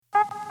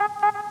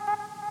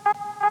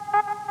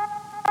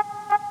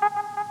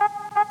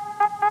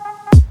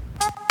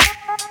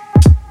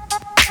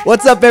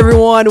What's up,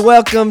 everyone?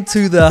 Welcome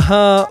to the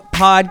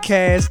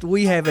podcast.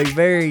 We have a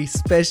very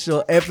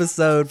special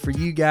episode for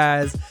you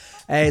guys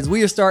as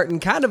we are starting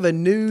kind of a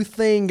new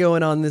thing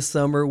going on this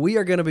summer. We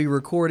are going to be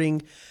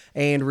recording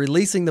and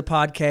releasing the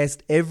podcast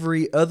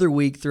every other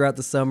week throughout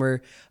the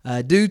summer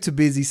due to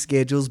busy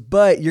schedules,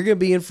 but you're going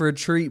to be in for a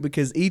treat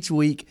because each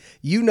week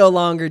you no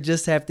longer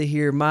just have to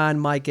hear mine,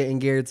 Micah, and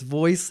Garrett's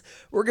voice.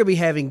 We're going to be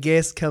having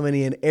guests coming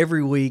in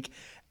every week,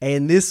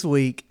 and this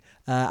week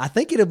I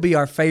think it'll be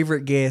our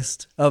favorite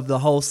guest of the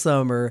whole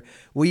summer.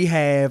 We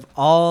have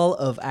all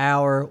of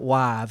our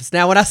wives.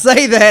 Now, when I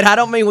say that, I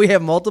don't mean we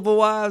have multiple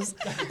wives.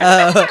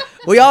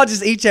 We all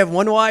just each have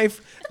one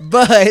wife,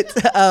 but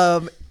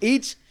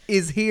each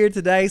is here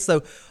today.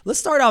 So let's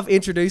start off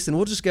introducing.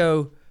 We'll just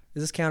go,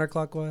 is this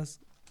counterclockwise?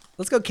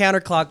 Let's go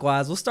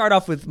counterclockwise. We'll start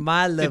off with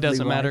my lovely wife. It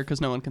doesn't matter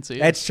because no one can see it.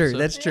 That's true. So.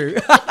 That's true.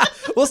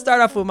 We'll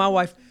start off with my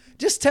wife.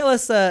 Just tell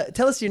us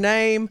your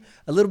name,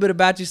 a little bit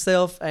about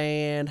yourself,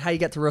 and how you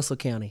got to Russell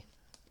County.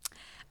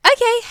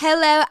 Okay,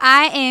 hello,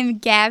 I am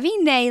Gabby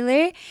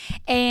Naylor,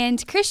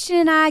 and Christian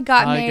and I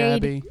got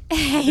married. Gabby.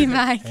 Hey,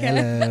 Micah.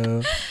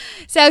 Hello.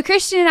 So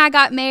Christian and I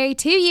got married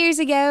 2 years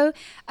ago,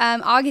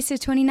 August of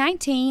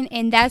 2019,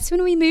 and that's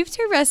when we moved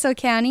to Russell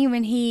County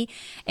when he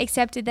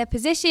accepted the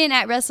position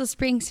at Russell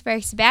Springs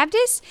First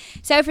Baptist.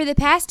 So for the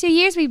past 2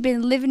 years, we've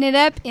been living it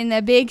up in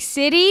the big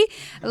city,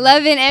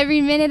 loving every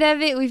minute of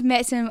it. We've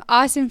met some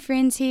awesome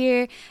friends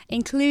here,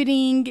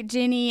 including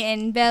Jenny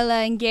and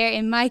Bella and Garrett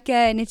and Micah,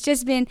 and it's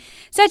just been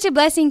such a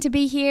blessing to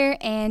be here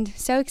and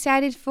so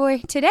excited for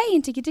today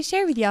and to get to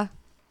share with y'all.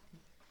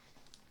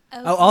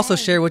 Okay. Oh, also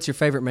share what's your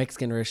favorite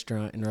Mexican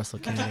restaurant in Russell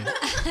County.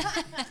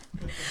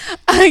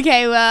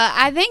 Okay, well,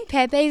 I think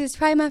Pepe's is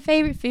probably my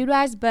favorite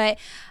food-wise, but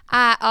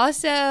I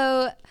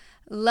also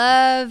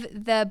love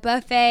the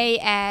buffet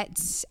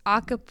at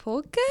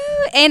Acapulco,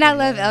 and I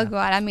love El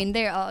Guad. I mean,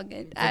 they're all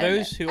good. For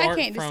those who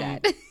aren't from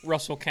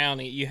Russell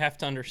County, you have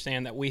to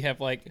understand that we have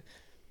like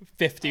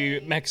 50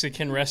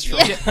 Mexican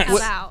restaurants. Yeah,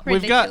 wow.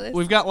 We've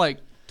got like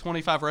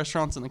 25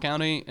 restaurants in the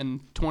county, and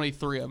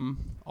 23 of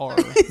them are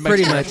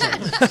pretty much.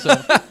 So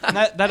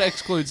that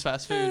excludes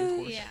fast food, of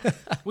course. Yeah.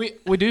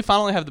 We do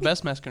finally have the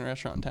best Mexican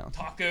restaurant in town.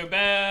 Taco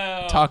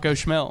Bell. Taco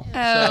Schmel.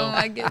 Oh,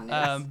 my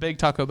goodness. Big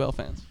Taco Bell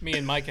fans. Me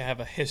and Micah have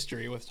a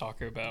history with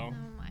Taco Bell.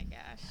 Oh, my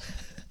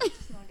gosh.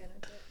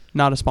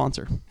 Not a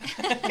sponsor.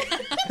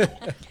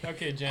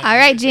 Okay, Jenny. All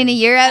right, Jenny,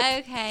 you're up.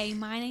 Okay,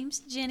 my name's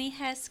Jenny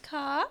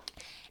Hescock,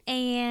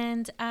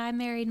 and I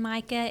married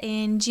Micah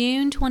in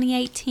June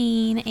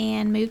 2018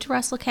 and moved to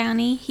Russell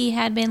County. He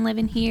had been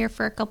living here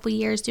for a couple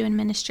years doing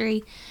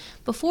ministry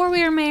before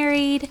we were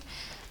married.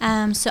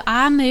 So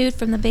I moved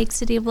from the big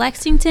city of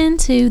Lexington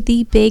to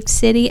the big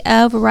city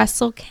of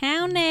Russell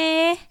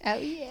County. Oh,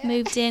 yeah.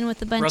 Moved in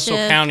with a bunch Russell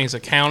of... County is a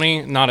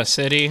county, not a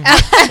city.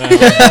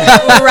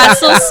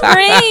 Russell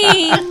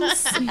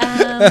Springs.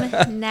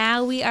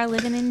 Now we are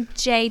living in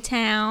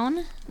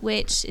J-Town,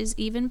 which is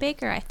even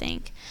bigger, I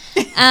think.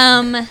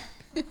 And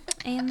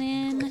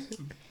then,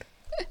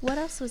 what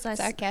else was I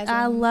saying? Sarcasm.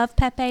 I love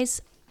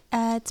Pepe's.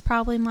 It's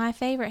probably my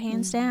favorite,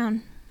 hands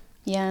down.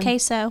 Yeah.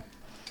 Queso.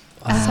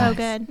 So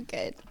good.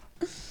 Good.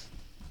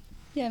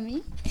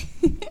 Yummy.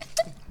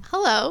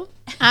 Hello,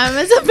 I'm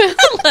Isabella.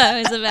 Hello,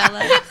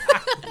 Isabella.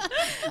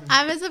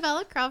 I'm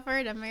Isabella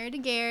Crawford. I'm married to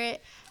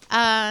Garrett.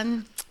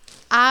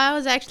 I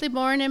was actually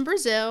born in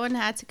Brazil and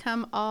had to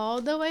come all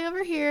the way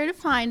over here to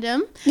find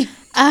him.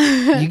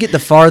 You get the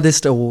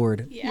farthest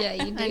award. Yeah,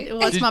 you do.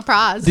 What's my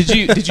prize? Did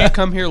you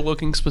come here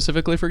looking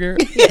specifically for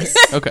Garrett? Yes.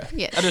 Okay.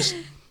 Yes.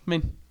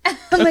 I'm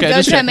going to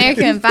go to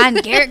America and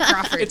find Garrett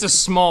Crawford. It's a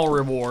small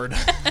reward.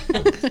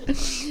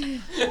 Say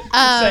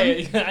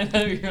it. I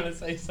know you're going to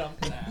say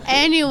something.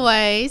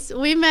 Anyways,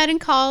 we met in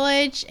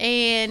college,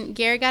 and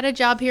Garrett got a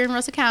job here in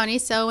Russell County.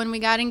 So when we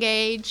got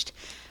engaged,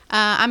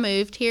 I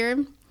moved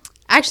here.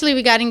 Actually,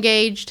 we got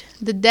engaged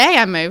the day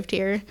I moved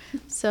here.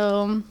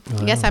 So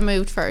I guess I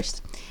moved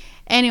first.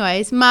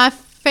 Anyways, my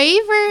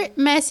favorite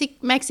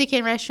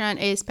Mexican restaurant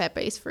is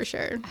Pepe's for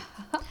sure.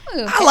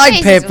 Ooh, I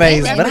like Pepe's,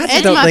 favorite. but I just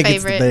It's don't my think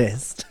favorite.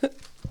 it's the best.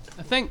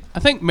 I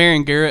think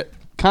marrying Garrett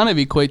kind of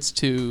equates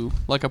to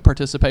like a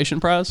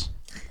participation prize.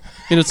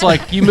 And it's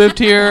like you moved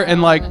here,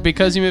 and like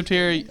because you moved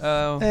here,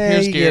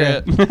 here's you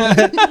Garrett. You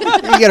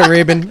get a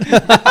ribbon.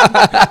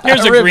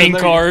 Here's a green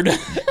card. Oh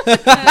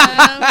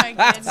my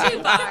goodness.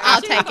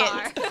 I'll take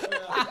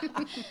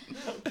it.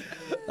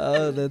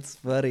 Oh, that's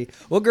funny.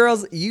 Well,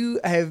 girls, you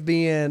have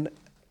been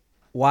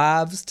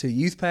wives to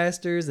youth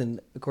pastors, and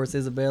of course,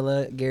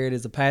 Isabella, Garrett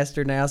is a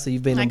pastor now, so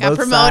you've been on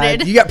both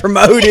sides. You got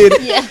promoted.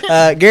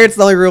 Garrett's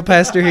the only real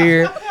pastor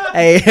here,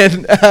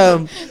 and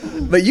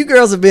but you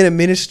girls have been in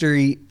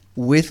ministry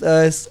with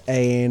us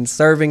and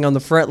serving on the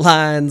front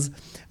lines,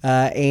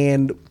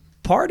 and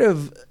part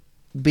of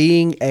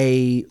being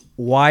a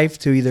wife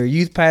to either a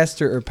youth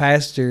pastor or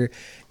pastor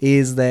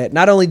is that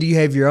not only do you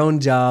have your own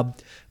job,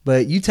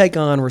 but you take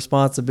on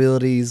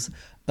responsibilities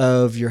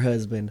of your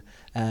husband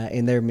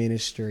in their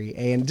ministry.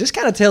 And just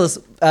kind of tell us,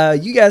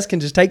 you guys can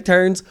just take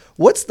turns.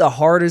 What's the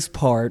hardest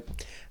part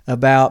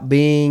about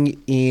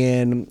being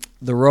in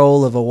the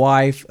role of a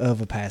wife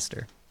of a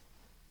pastor?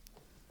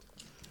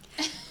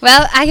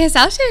 Well, I guess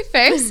I'll share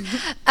first.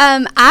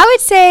 I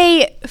would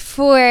say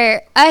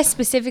for us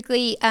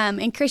specifically,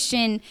 and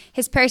Christian,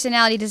 his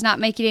personality does not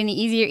make it any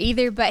easier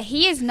either, but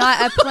he is not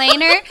a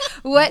planner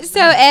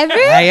whatsoever.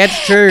 Hey,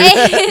 that's true.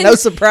 No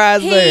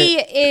surprise there. He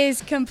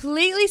is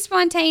completely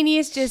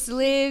spontaneous, just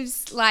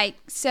lives like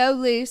so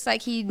loose,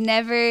 like he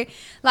never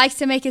likes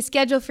to make a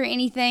schedule for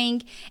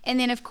anything. And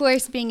then, of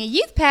course, being a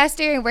youth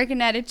pastor and working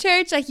at a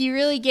church, like you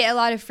really get a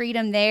lot of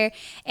freedom there,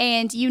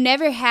 and you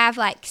never have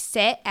like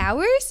set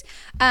hours.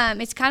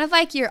 It's kind of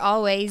like you're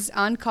always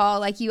on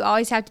call. Like you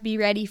always have to be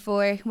ready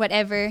for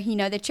whatever,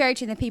 the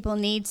church and the people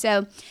need.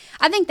 So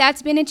I think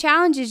that's been a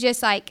challenge, is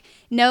just like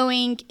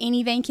knowing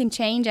anything can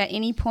change at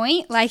any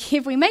point. Like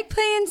if we make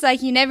plans,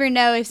 like you never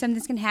know if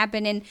something's going to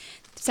happen and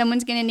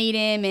someone's going to need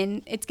him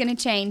and it's going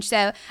to change.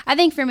 So I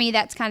think for me,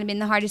 that's kind of been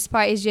the hardest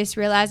part, is just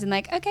realizing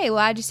like, okay, well,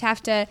 I just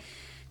have to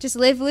just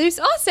live loose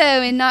also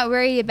and not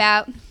worry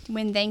about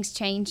when things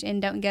change and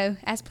don't go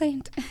as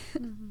planned.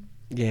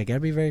 Yeah, got to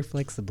be very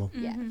flexible.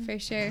 Yeah, for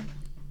sure.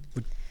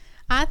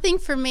 I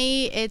think for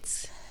me,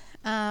 it's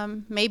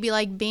maybe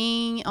like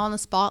being on the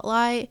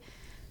spotlight.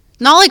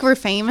 Not like we're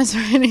famous or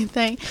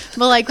anything,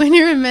 but like when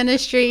you're in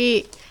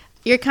ministry,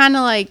 you're kind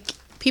of like,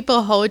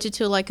 people hold you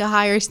to like a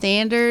higher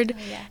standard. Oh,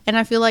 yeah. And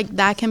I feel like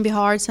that can be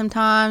hard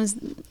sometimes.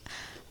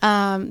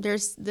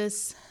 There's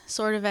this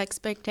sort of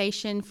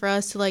expectation for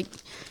us to like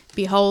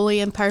be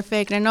holy and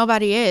perfect, and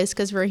nobody is,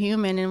 because we're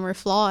human and we're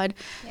flawed.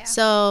 Yeah.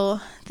 So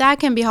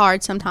that can be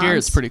hard sometimes.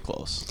 Garrett's pretty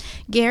close.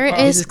 Garrett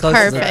He's is as close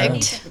as I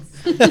perfect.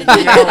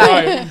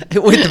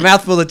 With the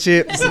mouthful of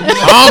chips.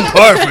 I'm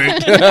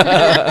perfect.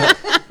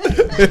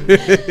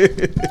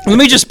 Let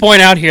me just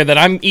point out here that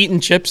I'm eating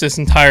chips this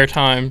entire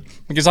time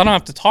because I don't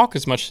have to talk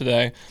as much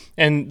today.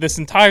 And this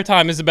entire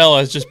time, Isabella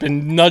has just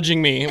been nudging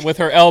me with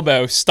her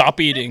elbow, stop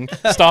eating,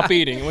 stop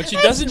eating. And what she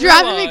doesn't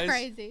driving me realize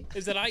crazy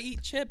is that I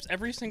eat chips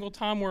every single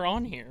time we're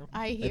on here.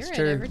 I hear That's it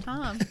true. every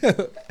time.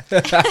 Behind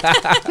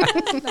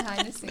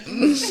the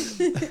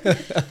scenes.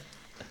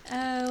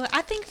 Oh,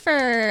 I think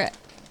for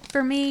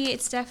me,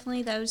 it's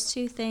definitely those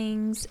two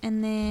things.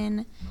 And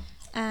then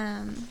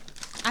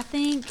I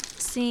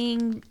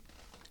think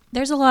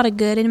there's a lot of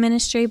good in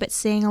ministry, but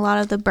seeing a lot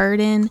of the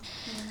burden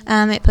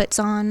it puts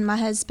on my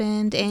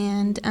husband.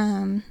 And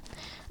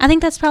I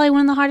think that's probably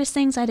one of the hardest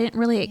things I didn't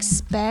really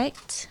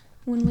expect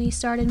when we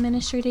started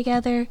ministry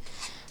together.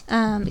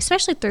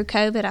 Especially through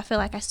COVID, I feel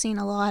like I've seen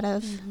a lot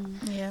of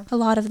that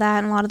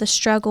and a lot of the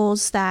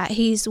struggles that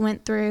he's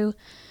went through.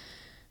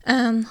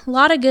 A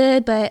lot of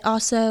good, but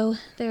also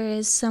there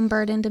is some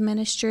burden to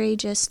ministry,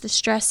 just the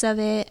stress of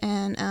it.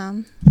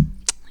 And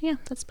yeah,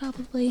 that's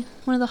probably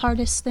one of the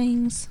hardest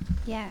things.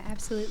 Yeah,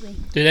 absolutely.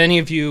 Did any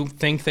of you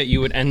think that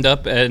you would end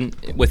up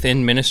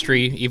within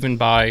ministry, even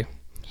by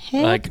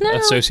No.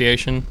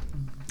 association?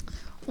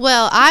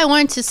 Well, I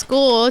went to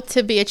school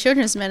to be a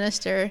children's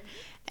minister,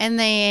 and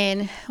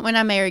then when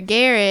I married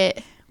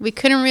Garrett, we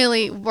couldn't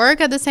really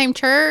work at the same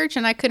church,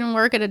 and I couldn't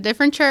work at a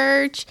different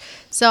church,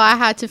 so I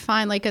had to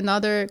find like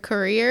another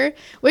career,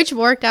 which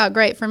worked out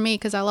great for me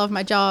because I love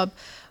my job.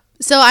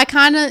 So I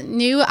kind of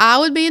knew I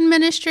would be in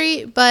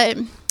ministry, but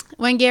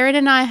when Garrett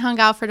and I hung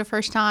out for the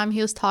first time,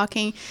 he was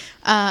talking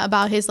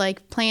about his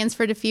like plans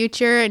for the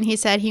future, and he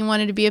said he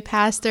wanted to be a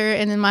pastor.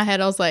 And in my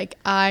head, I was like,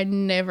 I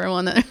never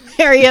want to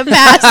marry a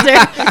pastor.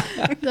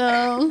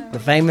 So The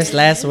famous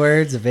last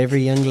words of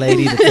every young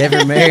lady that's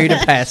ever married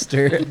a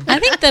pastor. I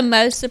think the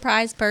most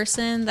surprised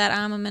person that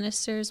I'm a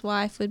minister's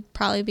wife would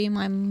probably be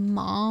my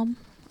mom.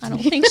 I don't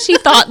think she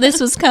thought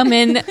this was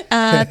coming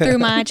through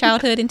my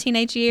childhood and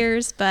teenage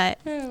years, but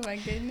Oh my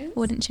goodness.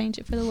 wouldn't change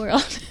it for the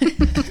world.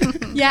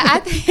 Yeah, I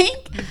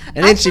think.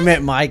 And then she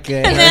met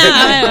Micah.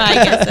 I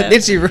guess so.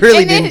 Then she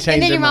really and then, didn't change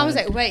and then her your mom mind. was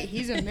like, "Wait,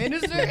 he's a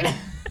minister."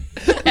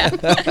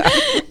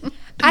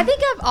 I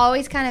think I've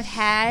always kind of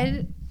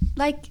had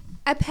like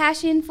a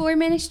passion for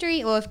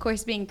ministry. Well, of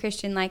course, being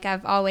Christian, like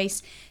I've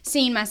always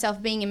seen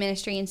myself being in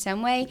ministry in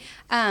some way.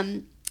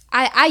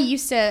 I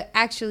used to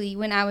actually,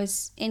 when I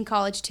was in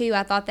college too,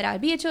 I thought that I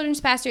would be a children's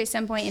pastor at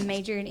some point and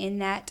majored in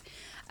that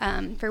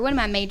for one of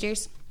my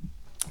majors.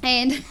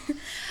 And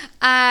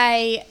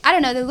I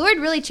don't know, the Lord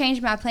really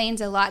changed my plans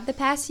a lot the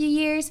past few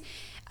years.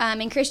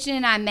 And Christian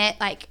and I met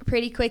like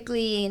pretty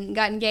quickly and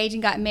got engaged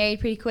and got married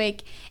pretty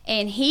quick.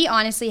 And he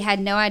honestly had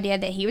no idea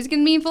that he was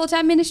going to be in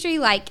full-time ministry.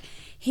 Like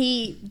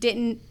he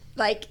didn't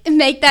like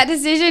make that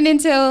decision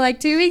until like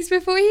 2 weeks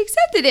before he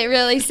accepted it,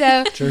 really.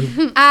 So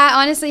I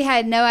honestly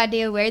had no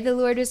idea where the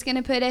Lord was going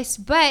to put us.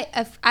 But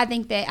I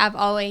think that I've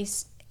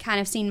always kind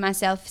of seen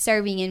myself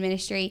serving in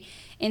ministry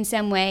in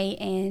some way,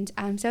 and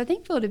I'm so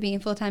thankful to be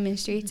in full-time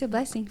ministry. It's a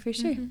blessing for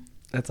sure.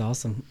 That's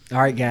awesome. All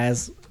right,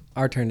 guys,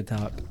 our turn to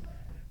talk.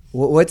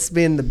 What's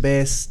been the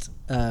best?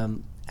 How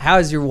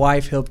has your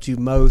wife helped you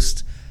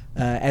most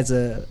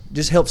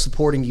just help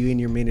supporting you in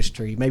your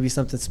ministry? Maybe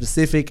something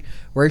specific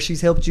where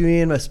she's helped you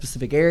in a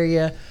specific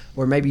area,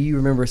 or maybe you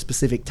remember a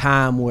specific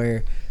time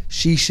where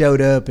she showed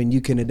up and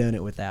you couldn't have done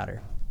it without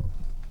her.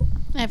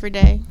 Every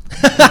day.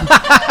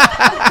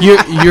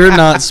 You're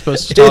not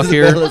supposed to talk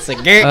here.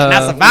 Listen, Garrett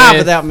cannot survive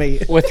without me.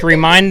 With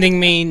reminding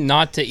me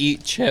not to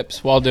eat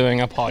chips while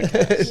doing a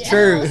podcast.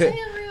 True.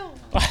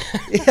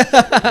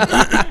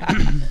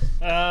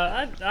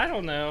 I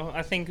don't know.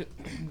 I think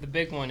the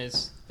big one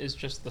is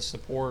just the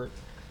support.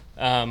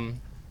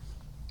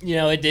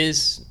 It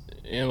is,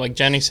 like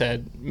Jenny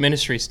said,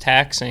 ministry's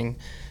taxing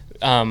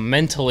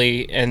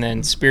mentally and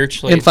then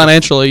spiritually. And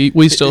financially,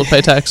 we still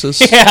pay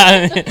taxes.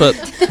 Yeah. But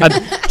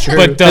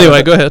But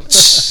anyway, go ahead.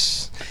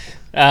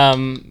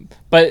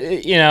 But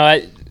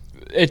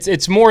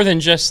it's more than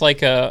just like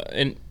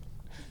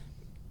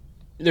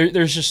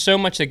there's just so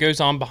much that goes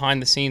on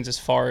behind the scenes as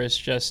far as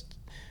just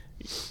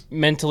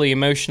mentally,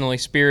 emotionally,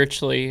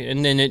 spiritually,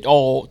 and then it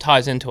all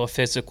ties into a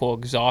physical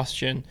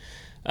exhaustion.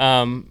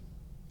 And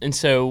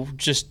so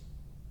just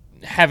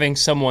having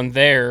someone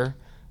there,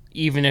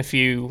 even if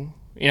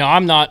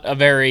I'm not a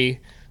very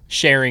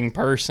sharing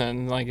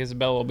person, like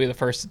Isabella will be the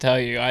first to tell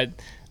you.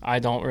 I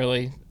don't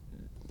really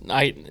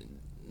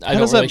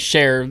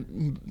share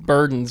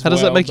burdens. How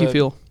does that make you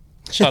feel?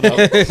 Shut up.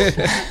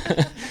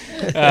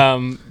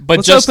 But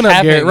let's just open up,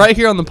 having, Garrett, right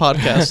here on the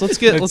podcast. Let's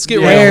get Yeah, let's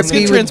get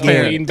be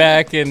transparent. lean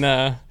back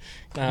and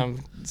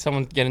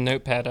someone get a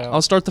notepad out.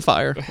 I'll start the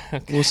fire.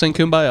 We'll sing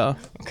Kumbaya.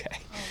 Okay.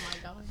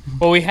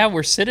 Well,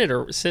 we're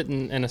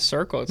sitting in a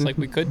circle. It's like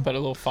we could put a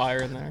little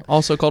fire in there.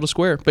 Also called a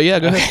square. But yeah,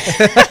 go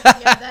ahead.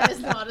 Yeah, that is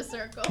not a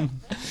circle.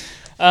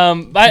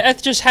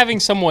 But just having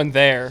someone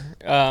there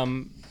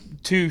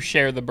to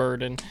share the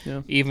burden,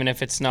 Yeah. even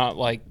if it's not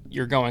like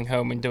you're going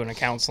home and doing a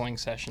counseling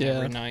session Yeah.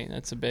 every night.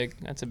 That's a big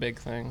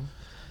thing.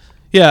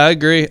 Yeah, I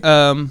agree.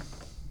 Yeah, And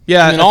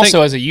then I also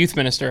think, as a youth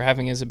minister,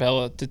 having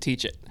Isabella to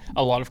teach it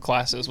a lot of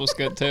classes was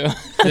good too.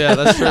 yeah,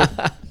 that's true.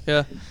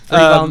 Yeah, Free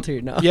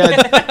volunteer, no. Yeah,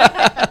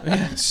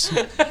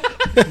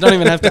 don't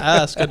even have to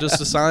ask. I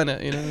just assign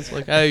it. It's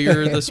like, hey,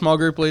 you're the small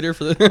group leader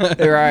for the.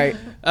 Right.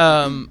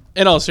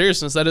 In all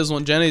seriousness, that is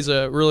when Jenny's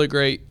a really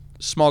great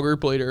small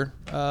group leader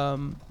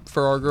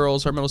for our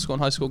girls, our middle school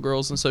and high school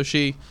girls, and so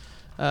she,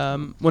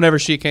 whenever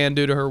she can,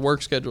 due to her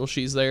work schedule,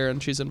 she's there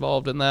and she's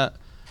involved in that.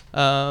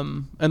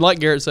 And like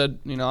Garrett said,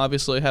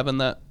 obviously having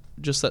that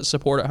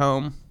support at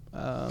home,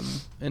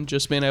 and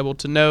just being able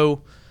to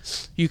know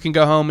you can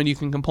go home and you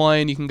can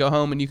complain, you can go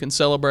home and you can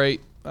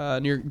celebrate,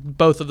 and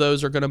both of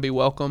those are going to be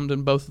welcomed,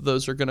 and both of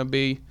those are going to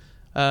be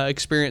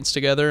experienced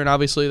together. And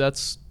obviously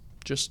that's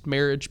just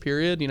marriage,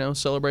 period.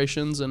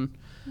 Celebrations and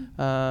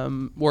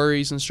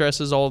worries and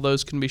stresses, all of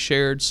those can be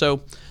shared.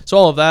 So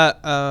all of that,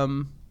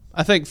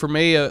 I think for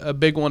me a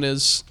big one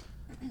is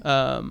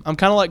I'm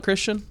kind of like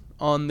Christian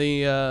on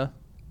the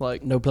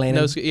No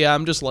planning. yeah,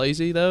 I'm just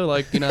lazy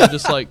though.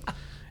 Just like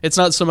it's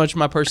not so much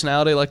my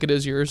personality like it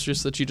is yours,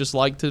 just that you just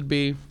like to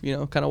be,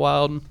 kind of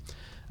wild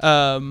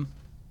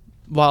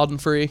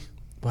and free.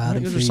 Wild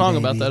and There's free, a song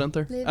baby. about that, isn't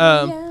there? Living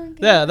young,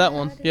 Yeah, that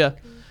one. Yeah.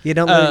 Yeah,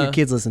 don't let your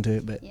kids listen to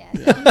it, but Yeah.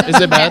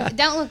 Is it bad?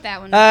 Don't look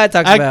that one up. it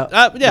talks about.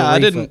 I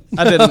didn't.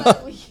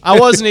 I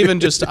wasn't even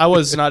just. I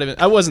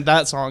wasn't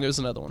that song. It was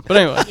another one. But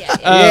anyway.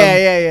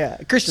 Yeah.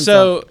 Christian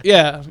song. So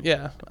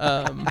yeah.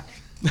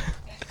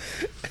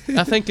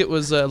 I think it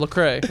was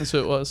Lecrae. That's who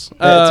it was.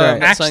 That's right.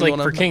 that sang Actually, one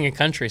for of- King of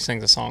Country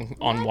sings a song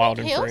on Wild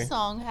and Free.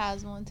 Hillsong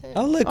has one too.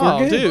 Oh, look, Oh,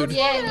 we're good. dude.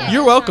 Yeah.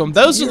 You're welcome.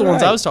 Those are the You're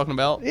ones I right. was talking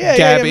about. Yeah,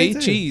 Gabby, me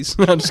too. cheese.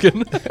 I'm just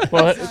kidding.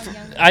 Well,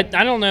 I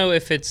don't know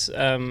if it's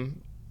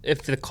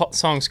if the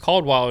song's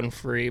called Wild and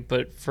Free,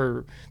 but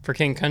for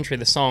King Country,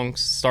 the song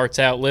starts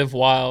out "Live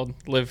wild,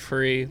 live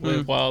free,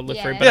 live wild, live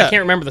free." But Yeah. I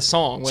can't remember the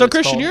song. what So it's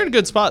Christian, called. you're in a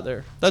good spot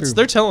there.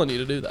 They're telling you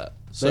to do that.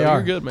 So They are.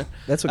 you're good, man.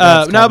 That's what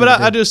God's no, called but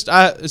me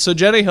to do. so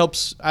Jenny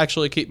helps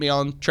actually keep me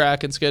on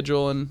track and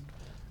schedule, and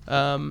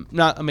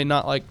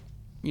not like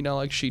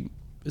like she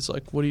is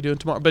like, what are you doing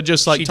tomorrow? But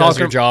just like She does talking.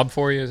 your job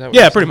for you. Is that what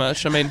Yeah, you're pretty saying?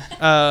 much.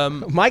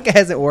 I mean, Micah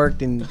hasn't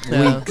worked in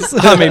weeks.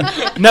 I mean,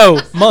 no,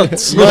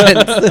 months.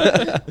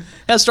 That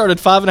started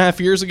 5.5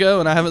 years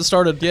ago, and I haven't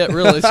started yet,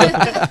 really. So.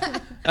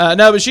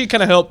 No, but she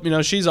kind of helped.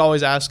 She's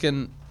always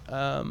asking,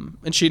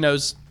 and she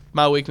knows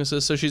my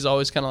weaknesses, so she's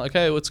always kind of like,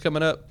 "Hey, what's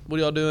coming up? What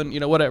are y'all doing?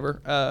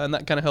 Whatever." And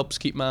that kind of helps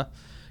keep my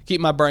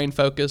brain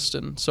focused,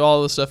 and so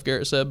all the stuff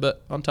Garrett said.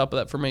 But on top of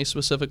that, for me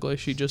specifically,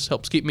 she just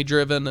helps keep me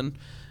driven, and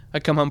I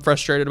come home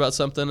frustrated about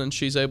something, and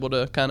she's able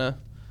to kind of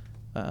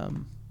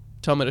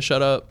tell me to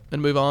shut up and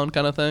move on,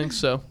 kind of thing.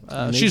 So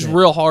she's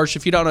real harsh.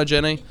 If you don't know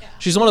Jenny,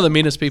 she's one of the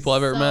meanest people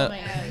I've ever met.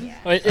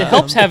 Well, it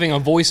helps having a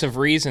voice of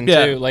reason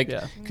Yeah, too, like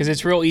yeah. because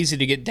it's real easy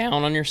to get down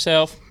on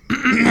yourself.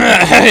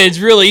 It's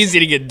really easy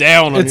to get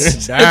down on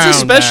yourself. It's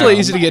especially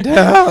easy to get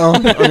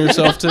down on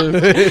yourself too.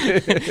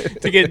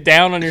 To get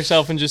down on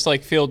yourself and just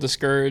like feel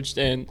discouraged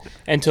and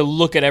to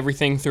look at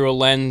everything through a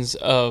lens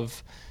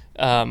of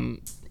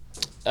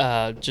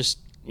just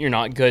you're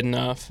not good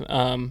enough,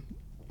 and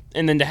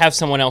then to have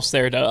someone else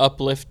there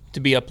to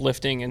be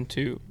uplifting and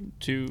to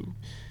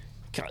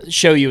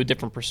show you a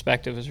different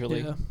perspective is really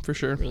Yeah, for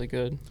sure. really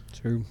good.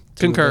 True.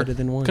 Two Concur. better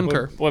than one.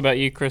 Concur. What about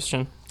you,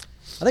 Christian?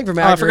 I think for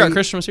me, Oh, I forgot agree.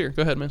 Christian was here.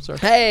 Go ahead, man. Sorry.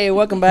 Hey,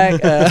 welcome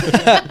back.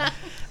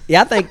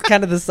 Yeah, I think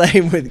kind of the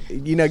same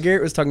with,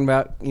 Garrett was talking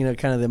about,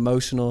 kind of the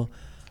emotional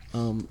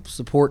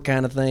support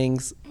kind of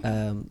things.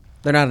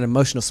 They're not an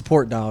emotional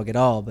support dog at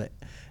all, but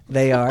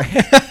they are.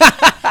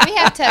 We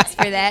have Tux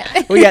for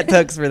that. We got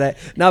Tux for that.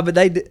 No, but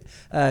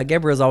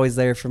Gabrielle's always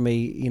there for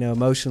me,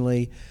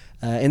 emotionally.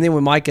 And then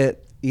with Micah,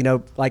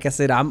 like I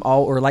said,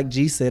 like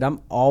G said,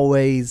 I'm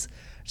always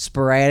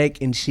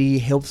sporadic, and she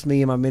helps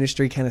me in my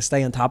ministry kind of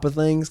stay on top of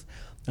things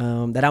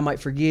that I might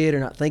forget or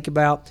not think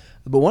about.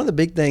 But one of the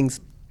big things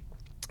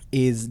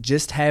is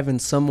just having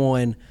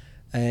someone,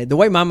 the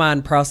way my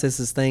mind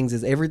processes things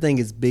is everything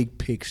is big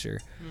picture.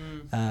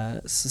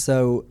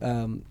 So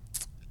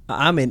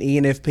I'm an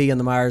ENFP on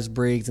the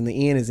Myers-Briggs, and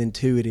the N is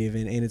intuitive,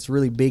 and it's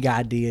really big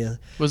idea.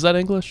 Was that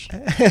English?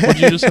 What'd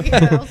you just say?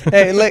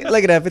 Hey,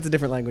 look it up. It's a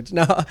different language.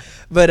 No,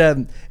 but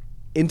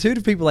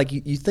intuitive people, like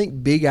you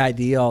think big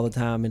idea all the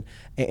time,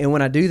 and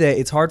when I do that,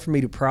 it's hard for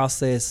me to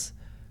process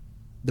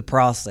the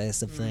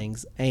process of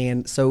things.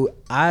 And so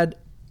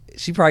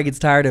she probably gets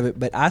tired of it,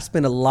 but I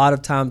spend a lot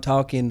of time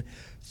talking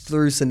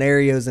through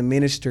scenarios in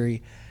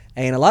ministry,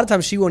 and a lot of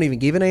times she won't even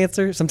give an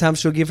answer. Sometimes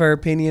she'll give her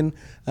opinion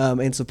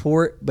and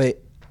support,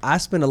 but I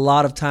spend a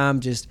lot of time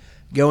just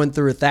going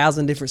through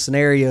 1,000 different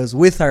scenarios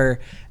with her,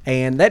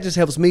 and that just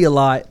helps me a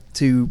lot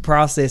to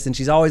process. And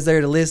she's always there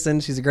to listen.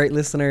 She's a great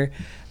listener,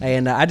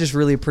 and I just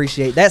really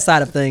appreciate that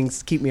side of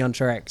things. Keep me on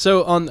track.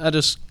 So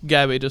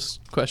Gabby,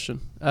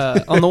 question.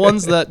 On the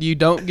ones that you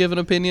don't give an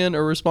opinion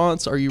or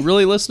response, are you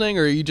really listening,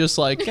 or are you just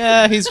like,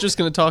 he's just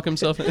going to talk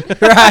himself in?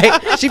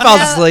 Right. She falls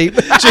asleep.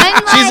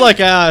 She's like,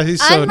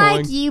 he's so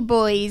unlike annoying. you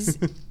boys,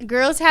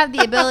 girls have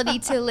the ability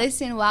to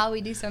listen while we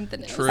do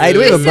something else. True. Hey, do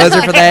we have a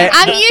buzzer for that?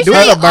 I'm Do we usually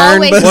have a burn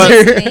always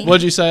buzzer? listening.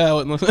 What'd you say? I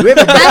wouldn't listen.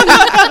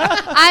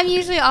 I'm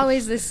usually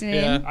always listening.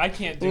 Yeah. I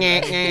can't do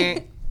that.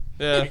 I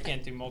Yeah.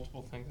 can't do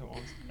multiple things at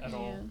once at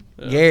all.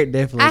 Garrett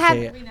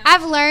definitely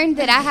I've learned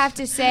that I have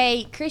to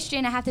say,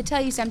 Christian, I have to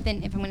tell you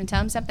something. If I'm going to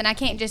tell him something, I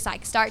can't just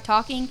like start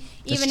talking,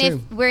 even That's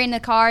if we're in the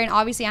car and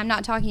obviously I'm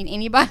not talking to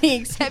anybody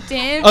except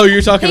him. Oh,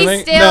 you're talking to me?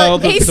 He's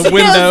the still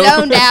window.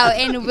 zoned out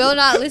and will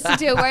not listen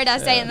to a word I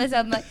say unless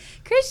I'm like,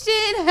 Christian,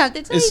 I have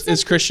to tell you something.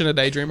 Is Christian a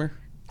daydreamer?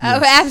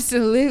 Oh,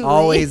 absolutely.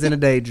 always in a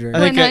daydream. I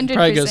think it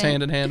probably 100%. goes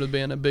hand in hand with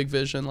being a big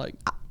vision, like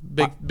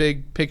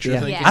big picture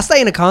thinking. Yeah. I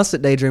stay in a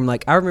constant daydream.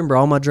 Like I remember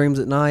all my dreams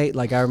at night.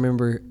 Like I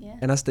remember,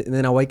 and and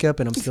then I wake up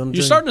and I'm still in a You're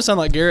dream. starting to sound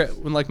like Garrett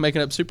when like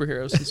making up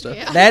superheroes and stuff.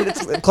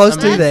 That's close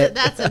to that.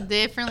 That's a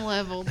different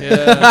level.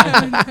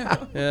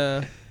 Yeah.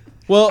 Yeah.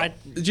 Well,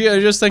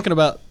 just thinking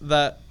about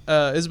that,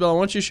 Isabella,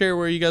 why don't you share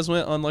where you guys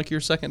went on like your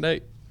second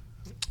date?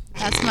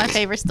 That's my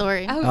favorite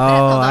story. Oh, Hold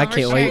I on, we're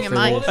can't wait sharing for it,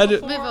 Mike. this. I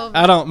do- Move over.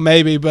 I don't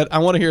maybe, but I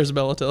want to hear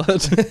Isabella tell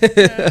it.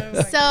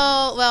 So,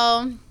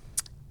 well,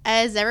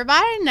 as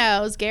everybody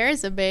knows,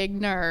 Garrett's a big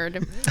nerd.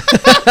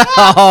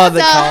 Oh, the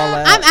So, call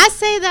out. I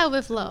say that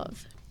with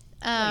love.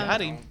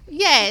 Howdy.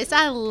 Yes,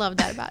 I love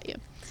that about you.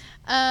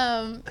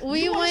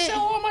 We You want to went sell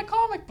all my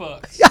comic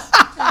books?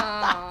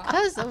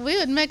 because we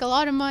would make a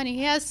lot of money.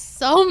 He has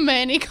so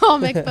many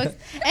comic books.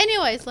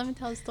 Anyways, let me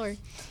tell the story.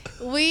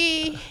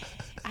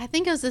 I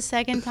think it was the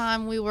second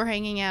time we were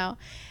hanging out.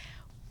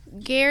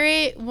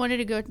 Garrett wanted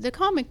to go to the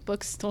comic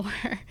book store.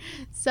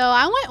 So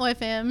I went with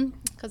him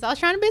because I was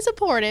trying to be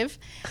supportive.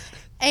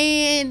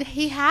 And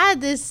he had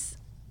this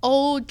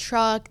old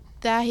truck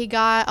that he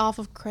got off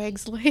of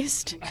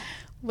Craigslist,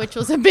 which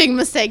was a big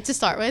mistake to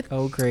start with.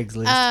 Oh,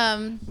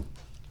 Craigslist.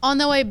 On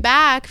the way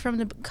back from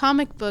the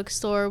comic book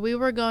store, we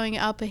were going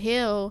up a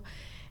hill.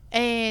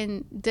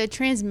 And the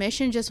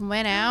transmission just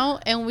went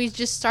out, and we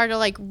just started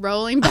like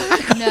rolling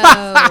back.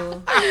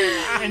 No.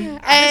 And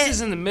this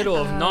is in the middle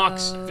of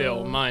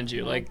Knoxville, mind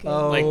you, like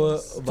Oh,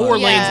 4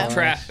 my lanes gosh. of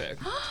traffic.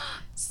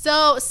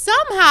 So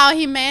somehow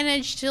he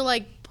managed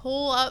to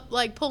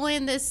pull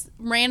in this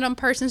random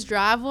person's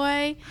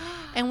driveway,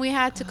 and we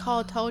had to call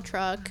a tow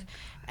truck.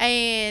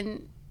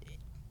 And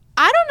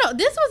I don't know,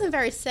 this wasn't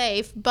very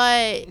safe,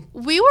 but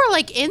we were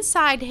like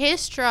inside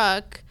his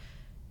truck,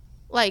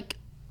 like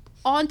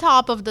on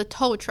top of the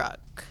tow truck.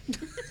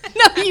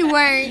 No, you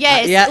weren't.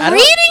 Yes, Yeah, I don't-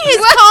 reading his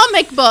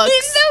comic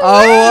books.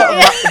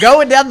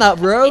 Going down that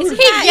road?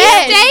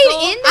 Yes.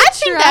 stayed in the I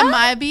think that truck?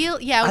 might be.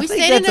 Yeah, I we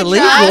think stayed in that's the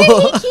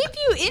illegal. truck. Why did he keep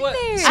you in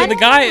there? So the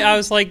guy, I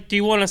was like, "Do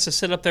you want us to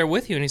sit up there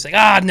with you?" And he's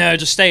like, no,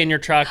 just stay in your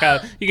truck.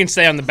 You can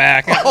stay on the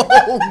back."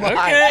 Oh, my.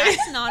 Okay.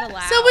 That's not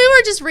allowed. So we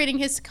were just reading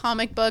his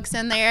comic books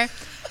in there,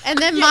 and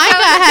then Micah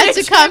had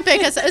to come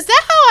pick us up. Is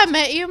that how I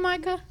met you,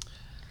 Micah?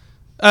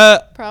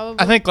 Probably.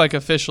 I think like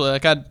officially,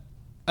 like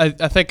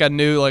I think I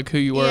knew like who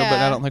you were, but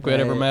I don't think we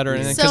had ever met or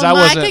anything because So I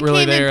wasn't Micah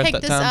really came there and at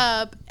picked that us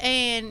time. up,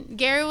 and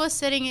Gary was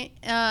sitting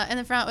in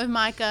the front with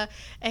Micah,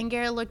 and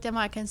Gary looked at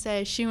Micah and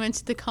said, "She went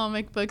to the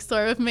comic book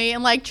store with me,"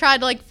 and like tried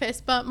to like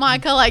fist bump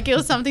Micah like it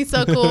was something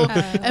so cool,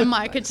 and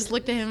Micah just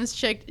looked at him and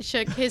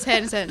shook his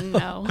head and said,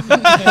 "No, Oh,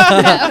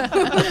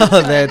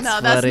 that's no,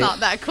 funny. that's not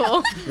that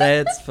cool."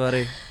 That's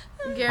funny.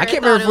 Gary I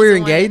can't thought remember it if we were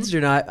was a win. engaged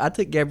or not. I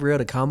took Gabrielle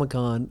to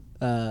Comic-Con.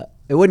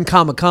 It wasn't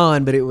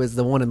Comic-Con, but it was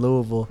the one in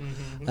Louisville.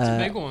 It's a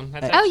big one.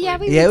 That's Oh, yeah,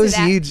 actually we Yeah, it went to was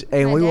that. huge,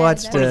 and My we dad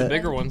watched does. one of the uh,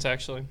 bigger ones,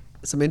 actually.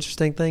 some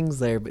interesting things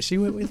there, but she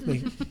went with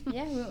me.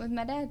 Yeah, we went with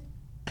my dad.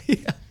 Yeah,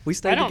 we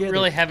stayed I don't together.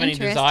 really have any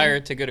Interesting. desire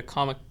to go to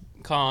Comic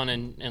Con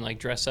and like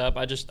dress up.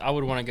 I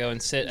would want to go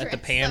and sit at the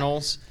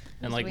panels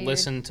and like weird.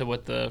 listen to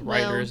what the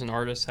writers and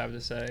artists have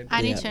to say.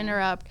 I need Yeah. to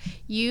interrupt.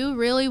 You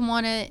really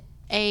wanted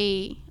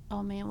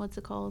oh man, what's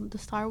it called? The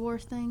Star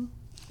Wars thing?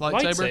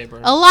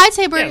 Lightsaber. A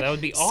lightsaber. Yeah, that would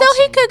be So he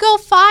awesome. could go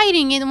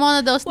fighting in one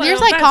of those. Well, There's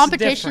like that's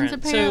competitions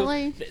different.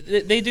 apparently. So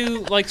they do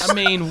like I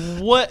mean,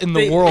 what in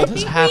the world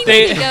has We happened?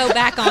 need to go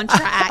back on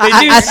track.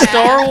 they do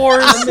Star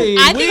Wars. I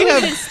think we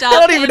have- should stop. I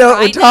don't even them know what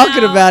we're right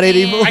talking now about and-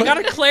 anymore. I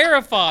gotta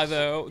clarify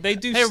though. They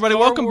do. Hey everybody,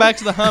 Star welcome Wars. back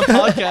to the Hunt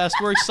Podcast.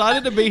 We're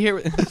excited to be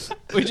here.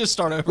 We just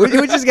start over.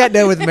 We just got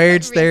done with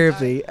marriage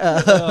therapy.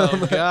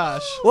 Oh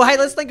gosh. Well, hey,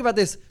 let's think about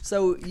this.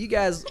 So you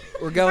guys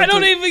were going. I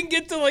don't to, even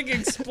get to like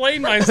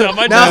explain myself.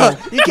 I No, know.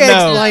 you can't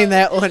No. explain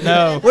that one.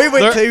 No. we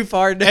went There- too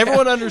far down.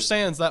 Everyone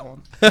understands that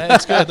one.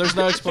 It's good. There's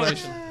no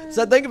explanation.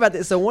 So think about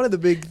this. So one of the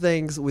big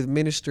things with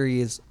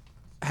ministry is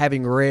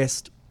having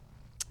rest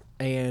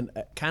and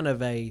kind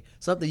of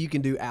something you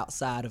can do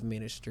outside of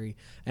ministry,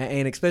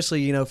 and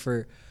especially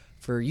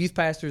for youth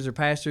pastors or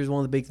pastors, one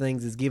of the big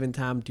things is giving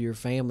time to your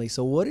family.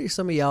 So what are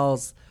some of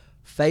y'all's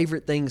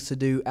favorite things to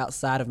do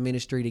outside of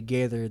ministry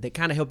together that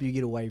kind of help you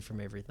get away from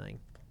everything?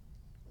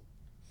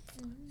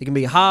 It can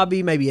be a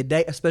hobby, maybe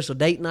a special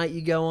date night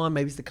you go on,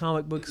 maybe it's the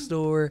comic book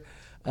store,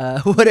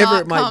 whatever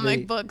Not it might comic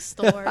be. book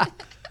store.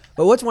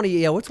 But what's one of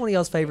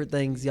y'all's favorite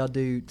things y'all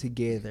do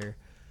together?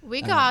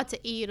 We go out to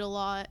eat a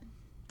lot.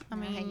 I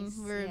mean, Nice,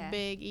 we're yeah. a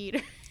big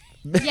eater.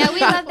 Yeah, we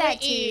love We that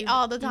eat too.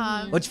 all the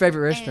time. What's your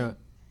favorite restaurant?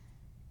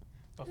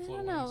 Buffalo I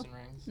don't know. wings and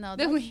rings. No, The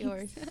that's wings.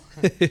 yours.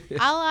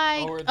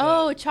 I Or like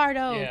the- Charred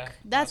Oak. Yeah,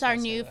 That's I our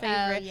was new gonna say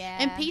that. favorite. yeah.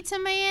 And Pizza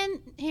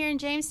Man here in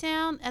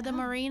Jamestown at the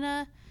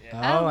marina. Oh,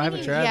 we I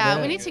haven't need- tried Yeah,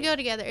 that. we need to go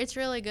together. It's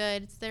really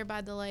good. It's there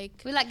by the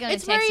lake. We like going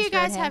It's to where Texas you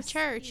guys have Roadhouse.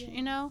 church,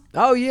 you know?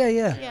 Oh yeah,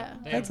 yeah. Yeah.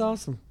 That's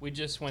awesome. We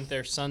just went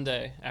there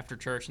Sunday after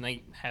church, and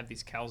they have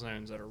these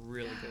calzones that are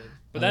really good.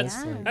 But Oh, that's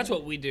yeah. that's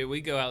what we do.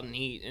 We go out and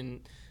eat,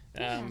 and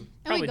And we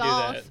probably do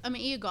golf. that. I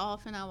mean, you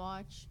golf and I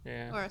watch.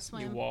 Yeah. Or a You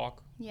swim.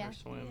 walk. Yeah. Or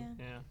swim.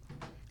 Yeah.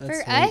 That's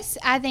For sweet. us,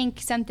 I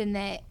think something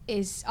that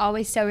is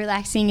always so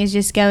relaxing is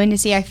just going to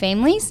see our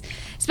families.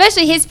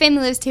 Especially his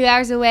family lives 2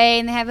 hours away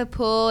and they have a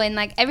pool. And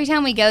like every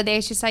time we go there,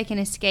 it's just like an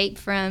escape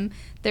from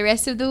the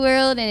rest of the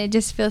world. And it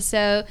just feels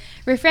so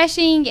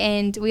refreshing.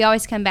 And we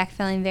always come back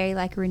feeling very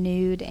like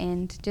renewed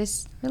and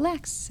just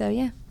relaxed. So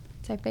yeah,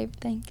 it's our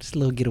favorite thing. Just a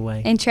little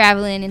getaway. And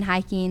traveling and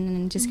hiking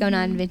and just going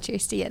on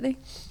adventures together.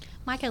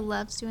 Micah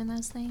loves doing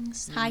those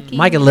things. Hiking.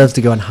 Micah loves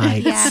to go on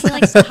hikes. Yeah, he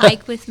likes to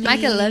hike with me.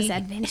 Micah loves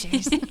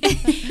adventures.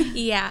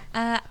 Yeah,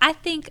 I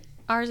think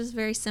ours is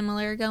very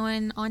similar.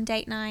 Going on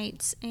date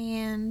nights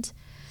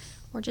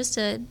or just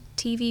a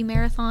TV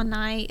marathon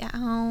night at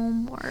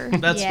home, or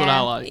That's what I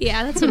like.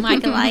 yeah, that's what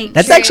Micah likes.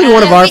 That's actually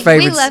one of Yeah, our we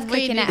favorites. love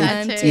We cooking do at that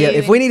home too. too. Yeah,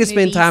 if we need to and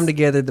spend time movies.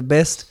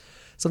 together,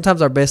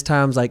 sometimes our best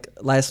times, like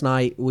last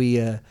night,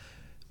 we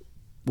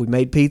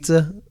made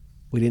pizza.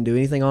 We didn't do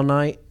anything all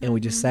night, and we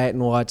just sat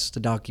and watched a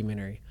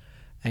documentary.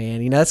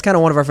 And that's kind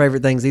of one of our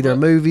favorite things, either a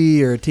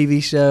movie or a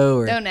TV show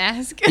or Don't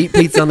ask. eat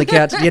pizza on the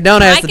couch. Yeah,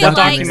 don't ask the Micah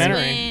likes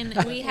documentary.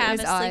 when we have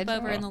a was odd.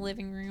 sleepover in the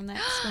living room.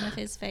 That's one of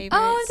his favorites.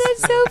 Oh,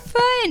 that's so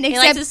fun. He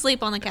likes Except to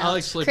sleep on the couch. I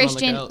like sleeping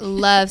Christian on the couch.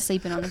 loves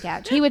sleeping on the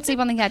couch. He would sleep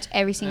on the couch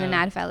every single Yeah.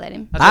 night if I let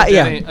him.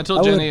 I told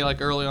I would. Jenny like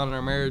early on in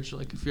our marriage,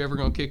 like if you're ever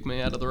gonna kick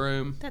me out of the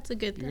room, That's a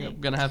good you're thing.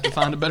 gonna have to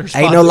find a better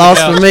spot. Ain't no to loss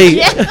the for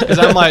couch. me. Because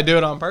I might do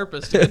it on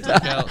purpose to get to the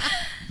couch.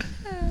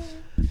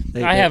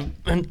 I have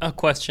a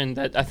question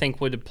that I think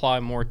would apply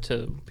more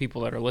to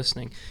people that are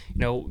listening.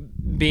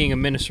 Being a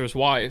minister's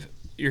wife,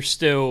 you're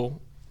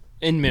still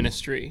in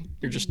ministry.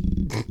 You're just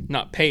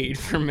not paid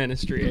for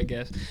ministry, I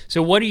guess.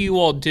 So what do you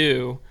all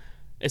do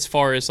as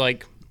far as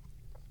like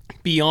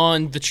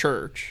beyond the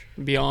church,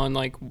 beyond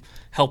like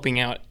helping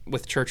out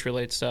with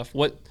church-related stuff?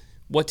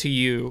 What to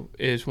you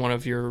is one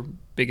of your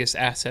biggest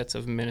assets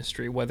of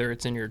ministry, whether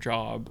it's in your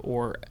job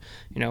or,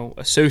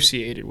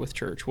 associated with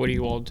church? What do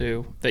you all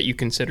do that you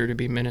consider to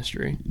be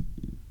ministry?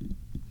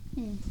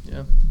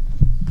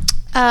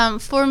 Yeah.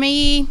 For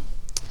me,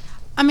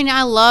 I mean,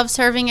 I love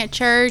serving at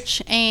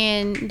church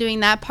and doing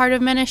that part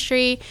of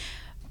ministry,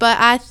 but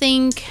I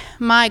think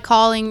my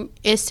calling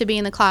is to be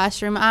in the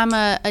classroom. I'm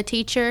a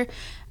teacher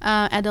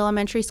at the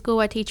elementary school.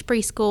 I teach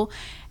preschool,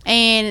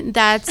 and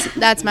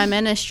that's my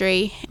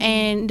ministry.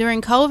 And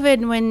during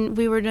COVID, when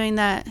we were doing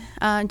that,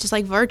 just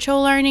like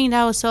virtual learning,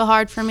 that was so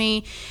hard for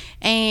me,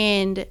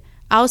 and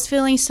I was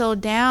feeling so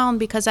down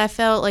because I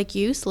felt like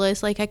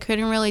useless, like I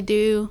couldn't really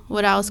do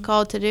what I was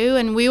called to do,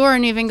 and we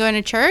weren't even going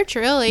to church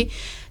really.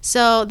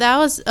 So that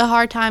was a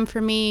hard time for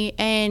me,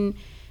 and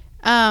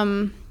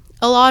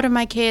a lot of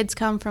my kids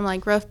come from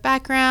like rough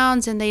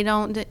backgrounds, and they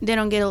don't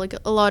get like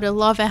a lot of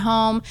love at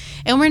home,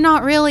 and we're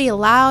not really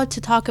allowed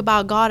to talk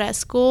about God at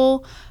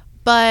school.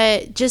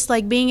 But just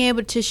like being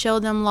able to show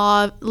them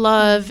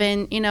love,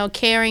 and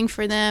caring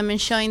for them,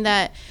 and showing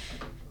that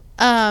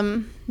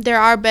there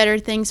are better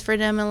things for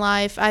them in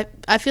life.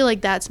 I feel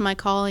like that's my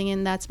calling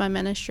and that's my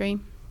ministry.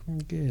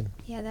 Good.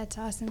 Yeah, that's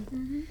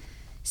awesome.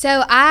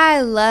 So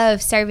I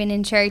love serving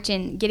in church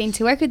and getting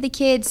to work with the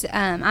kids.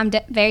 I'm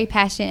very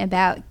passionate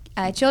about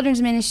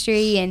children's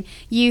ministry and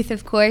youth,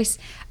 of course,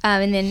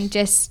 and then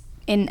just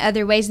in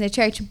other ways in the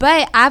church.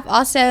 But I've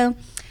also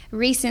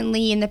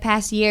recently, in the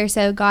past year or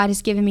so, God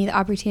has given me the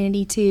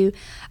opportunity to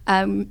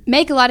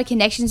make a lot of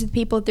connections with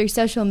people through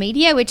social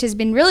media, which has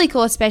been really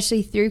cool,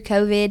 especially through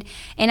COVID.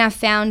 And I've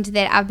found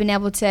that I've been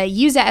able to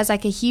use that as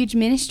like a huge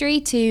ministry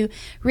to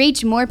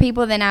reach more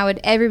people than I would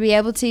ever be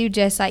able to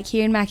just like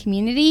here in my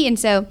community. And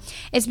so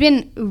it's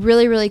been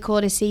really, really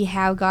cool to see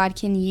how God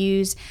can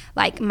use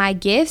like my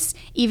gifts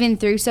even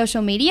through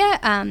social media.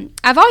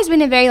 I've always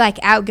been a very like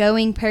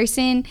outgoing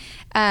person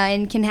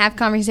and can have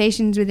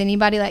conversations with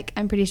anybody. Like,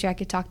 I'm pretty sure I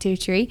could talk to a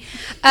tree.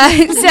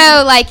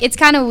 So, like, it's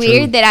kind of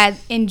weird that I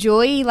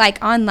enjoy, like,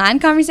 online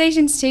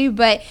conversations, too.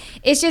 But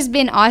it's just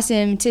been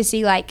awesome to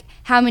see, like,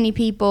 how many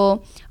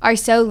people are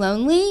so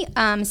lonely,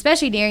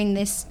 especially during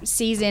this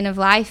season of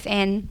life,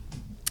 and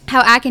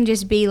how I can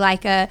just be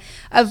like a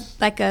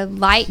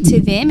light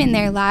to them in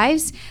their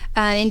lives,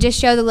 and just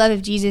show the love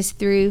of Jesus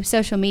through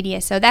social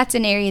media. So that's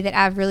an area that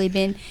I've really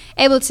been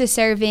able to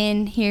serve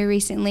in here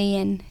recently,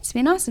 and it's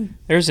been awesome.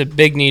 There's a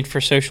big need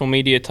for social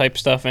media type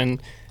stuff, and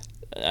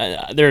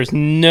there's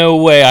no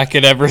way I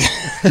could ever do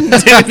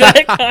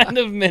that kind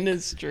of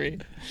ministry.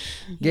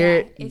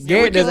 Garrett, it's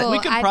Garrett really doesn't. cool. We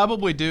could I-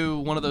 probably do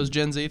one of those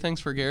Gen Z things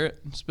for Garrett.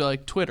 Just be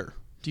like, Twitter.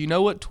 Do you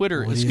know what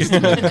Twitter is?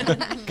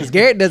 Because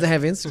Garrett doesn't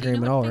have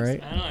Instagram at all,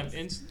 right? I don't have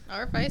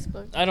Or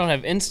Facebook. I don't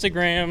have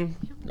Instagram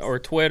or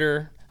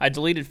Twitter. I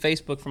deleted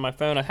Facebook from my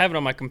phone. I have it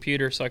on my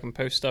computer so I can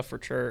post stuff for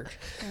church.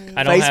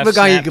 I don't have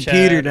Facebook on your Snapchat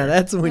computer. Now or-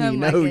 that's when Oh you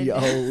my know you're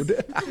goodness. old.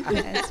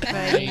 That's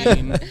I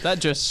funny. mean, that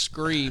just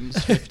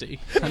screams 50.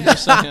 I'm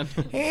just saying.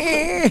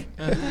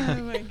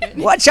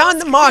 What's on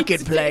the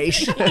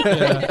marketplace?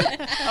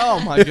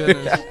 Oh my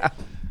goodness.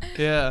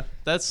 Yeah,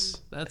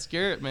 that's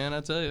Garrett, man.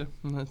 I tell you,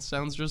 that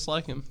sounds just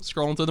like him.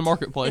 Scrolling through the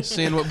marketplace,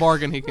 seeing what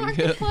bargain he can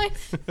get. What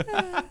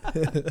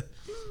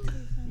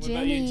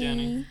about you,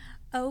 Jenny?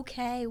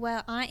 Okay,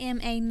 well, I am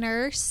a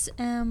nurse.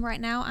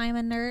 Right now, I'm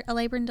a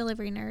labor and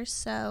delivery nurse.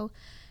 So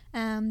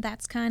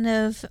that's kind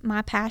of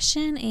my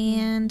passion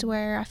and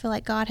where I feel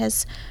like God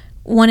has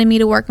wanted me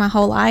to work my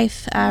whole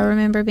life. I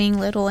remember being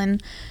little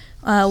and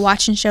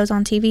watching shows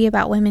on TV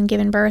about women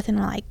giving birth, and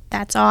I'm like,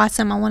 that's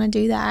awesome. I want to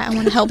do that. I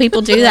want to help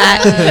people do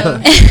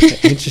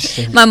that.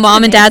 Interesting. My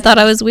mom and dad thought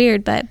I was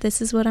weird, but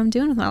this is what I'm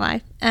doing with my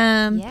life.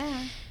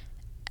 Yeah.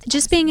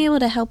 Just being able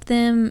to help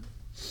them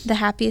the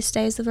happiest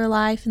days of their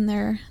life and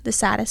the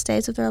saddest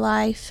days of their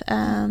life.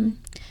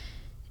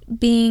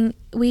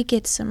 We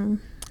get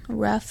some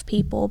rough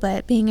people,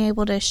 but being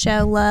able to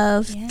show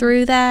love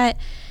through that.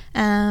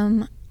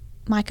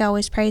 Mike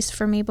always prays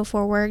for me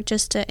before work,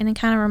 and it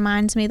kind of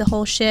reminds me the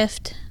whole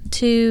shift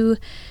to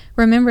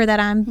remember that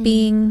I'm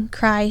being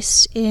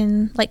Christ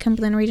in Lake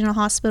Cumberland Regional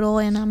Hospital,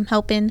 and I'm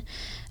helping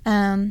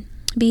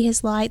be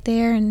His light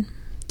there, and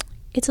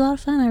it's a lot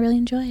of fun. I really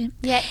enjoy it.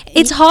 Yeah.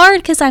 It's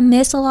hard because I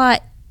miss a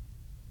lot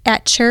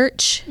at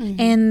church,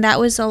 and that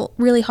was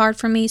really hard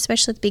for me,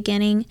 especially at the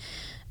beginning,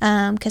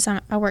 because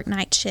I work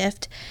night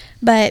shift.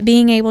 But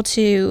being able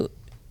to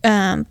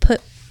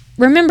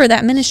remember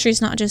that ministry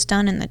is not just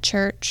done in the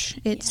church;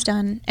 it's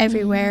done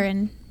everywhere,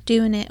 and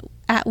doing it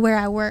at where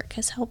I work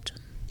has helped.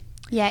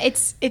 Yeah,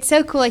 it's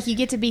so cool. Like, you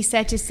get to be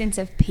such a sense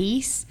of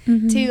peace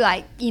to,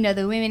 like, you know,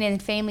 the women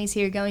and families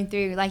who are going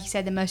through, like you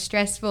said, the most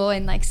stressful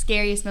and, like,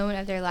 scariest moment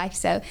of their life.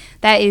 So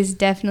that is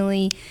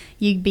definitely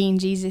you being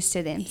Jesus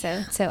to them.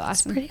 So awesome.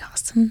 It's pretty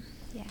awesome.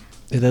 Yeah,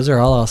 those are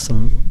all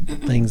awesome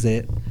things.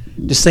 That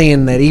just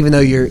saying that even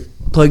though you're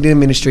plugged in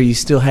ministry, you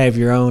still have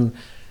your own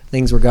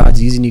things where God's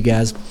using you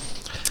guys.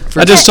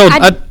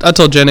 I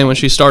told Jenny when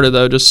she started,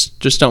 though,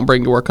 just don't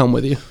bring your work home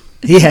with you.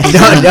 Yeah,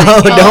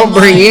 don't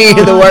bring any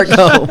of the work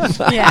home.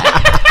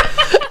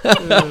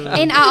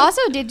 And I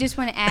also did just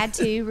want to add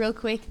too, real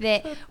quick,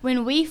 that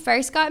when we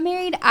first got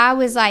married, I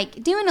was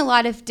like doing a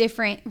lot of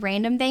different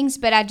random things,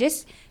 but I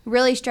just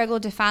really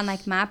struggled to find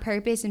like my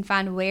purpose and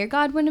find where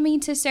God wanted me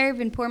to serve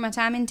and pour my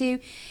time into.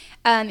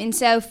 And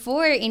so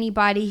for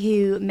anybody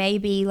who may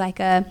be like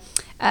a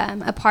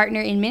partner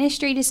in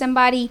ministry to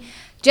somebody,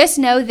 just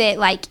know that,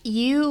 like,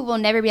 you will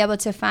never be able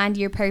to find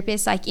your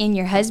purpose, like, in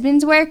your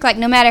husband's work. Like,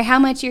 no matter how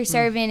much you're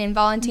serving and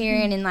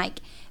volunteering and, like,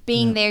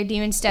 being there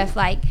doing stuff,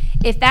 like,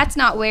 if that's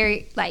not where,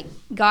 like,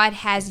 God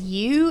has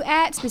you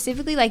at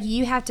specifically, like,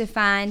 you have to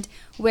find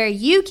where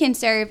you can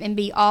serve and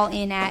be all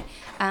in at,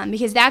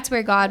 because that's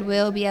where God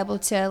will be able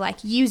to,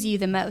 like, use you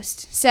the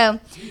most. So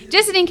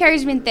just an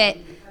encouragement that,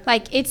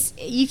 like, it's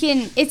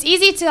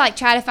easy to, like,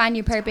 try to find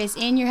your purpose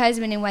in your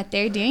husband and what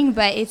they're doing,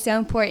 but it's so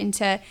important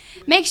to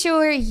make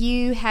sure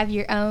you have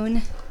your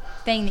own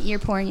thing that you're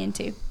pouring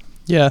into.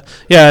 Yeah,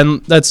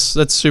 and that's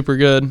super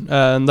good,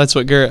 and that's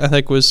what Garrett, I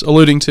think, was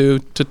alluding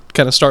to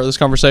kind of start this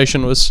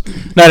conversation, was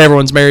not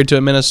everyone's married to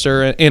a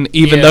minister, and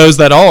even those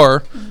that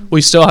are,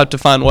 we still have to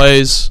find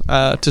ways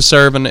to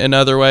serve in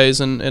other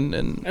ways, and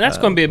that's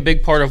going to be a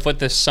big part of what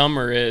this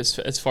summer is,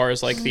 as far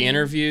as like the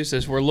interviews,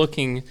 is we're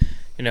looking,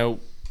 you know,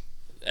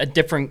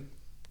 different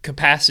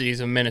capacities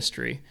of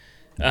ministry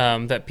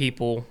that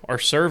people are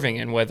serving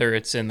in, whether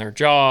it's in their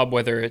job,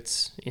 whether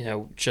it's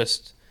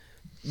just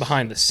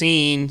behind the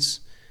scenes.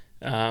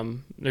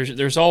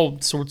 There's all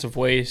sorts of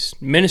ways.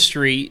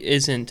 Ministry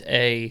isn't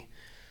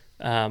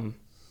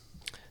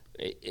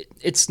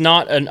it's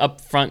not an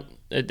upfront.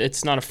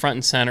 It's not a front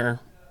and center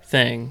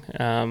thing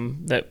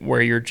that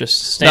where you're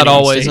just standing Not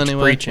always, on stage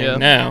anyway, preaching.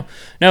 yeah.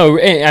 No.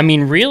 I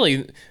mean,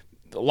 really,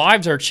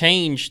 lives are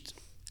changed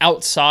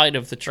outside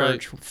of the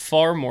church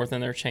far more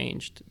than they're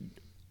changed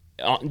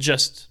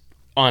just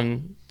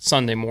on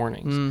Sunday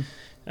mornings.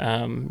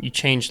 You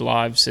change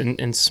lives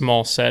in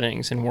small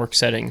settings and work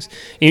settings.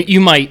 You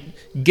might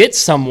get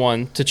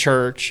someone to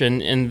church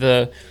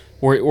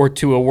or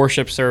to a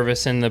worship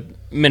service, and the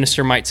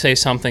minister might say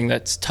something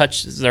that's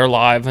touched their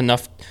life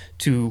enough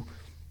to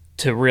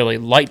really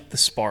light the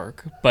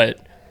spark.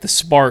 But the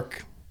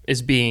spark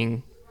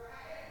the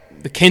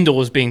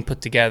kindle is being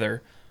put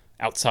together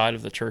outside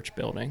of the church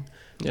building.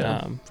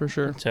 Yeah, for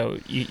sure. So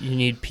you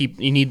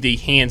need the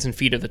hands and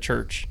feet of the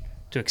church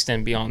to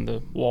extend beyond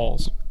the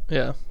walls.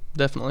 Yeah,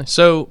 definitely.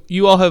 So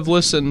you all have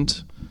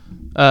listened,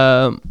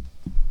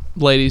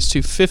 ladies,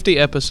 to 50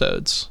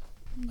 episodes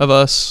of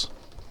us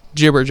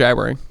jibber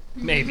jabbering.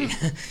 Maybe.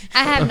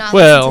 I have not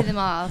Well- listened to them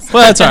all. So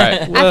Well, that's all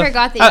right. Well, I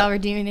forgot that y'all were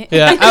doing it.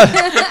 Yeah,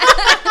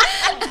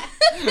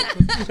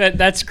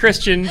 That's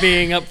Christian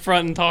being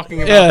upfront and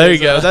talking about yeah. There you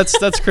his, go. That's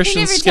He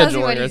Christian's never tells me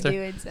scheduling what right he's there.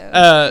 doing.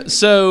 So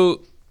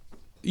So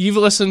you've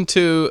listened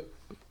to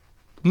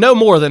no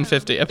more than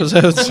 50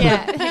 episodes.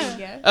 yeah, there you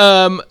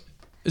go.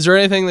 Is there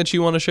anything that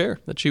you want to share,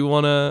 that you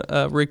want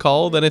to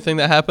recall, anything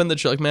that happened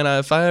that you're like, man,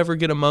 if I ever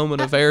get a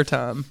moment of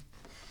airtime?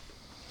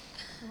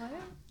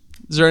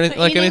 Is there anything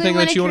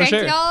that you want to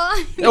share?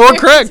 Y'all? Or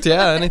correct,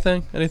 yeah,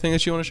 anything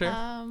that you want to share?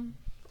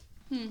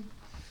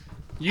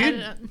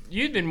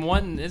 You'd been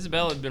wanting,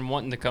 Isabella had been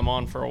wanting to come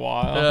on for a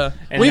while. Yeah.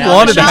 And We've now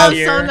wanted to this have- I'm so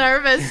year-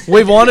 nervous.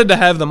 We've wanted to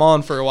have them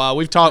on for a while.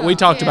 We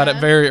talked about it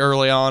Yeah. very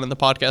early on in the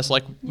podcast,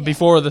 like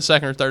before the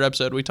second or third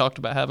episode. We talked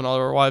about having all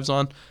of our wives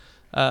on,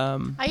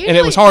 and it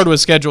usually was hard with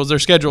schedules. Their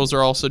schedules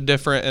are also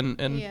different,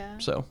 and Yeah.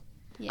 so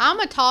I'm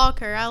a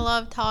talker. I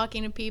love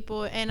talking to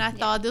people, and I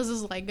thought this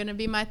was like gonna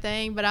be my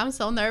thing, but I'm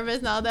so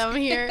nervous now that I'm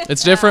here.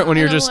 it's different when I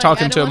you're don't just want-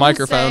 talking I to a don't wanna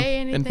microphone say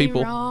and anything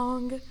people.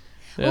 Wrong.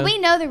 Yeah. Well, we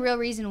know the real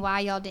reason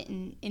why y'all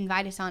didn't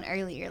invite us on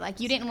earlier. Like,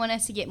 you didn't want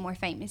us to get more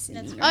famous.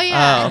 Oh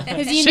yeah. Oh.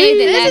 Because you See?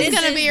 knew that This that is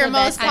gonna be your the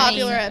most best. I mean,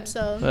 popular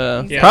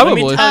episode. Yeah,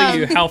 Probably. Let me tell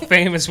you how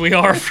famous we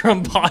are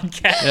from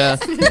podcasts.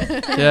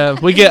 Yeah, yeah.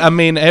 We get. I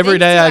mean, every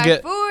day I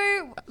get.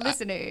 4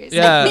 listeners.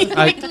 Yeah, Weekly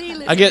I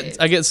listeners.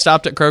 get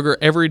stopped at Kroger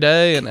every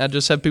day, and I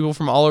just have people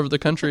from all over the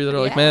country that are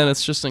like, Yeah. "Man,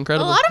 it's just A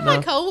incredible." lot of my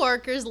No.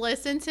 coworkers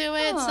listen to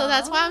it, so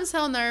that's why I'm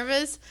so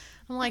nervous.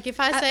 I'm like, if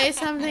I say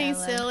something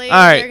silly, All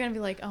right. they're gonna be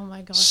like, "Oh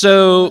my gosh."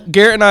 So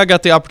Garrett and I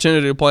got the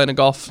opportunity to play in a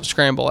golf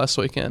scramble last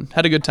weekend.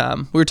 Had a good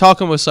time. We were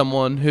talking with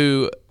someone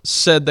who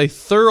said they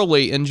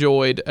thoroughly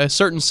enjoyed a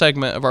certain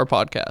segment of our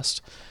podcast,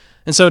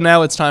 and so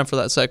now it's time for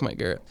that segment,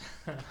 Garrett.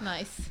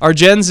 Nice. Our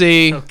Gen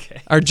Z,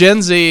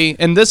 Okay.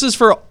 and this is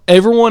for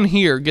everyone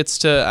here. Gets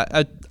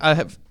to. I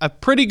have a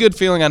pretty good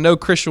feeling. I know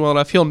Christian well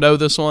enough. He'll know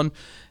this one,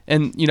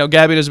 and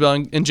Gabby does well,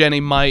 and Jenny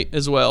might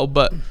as well.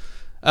 But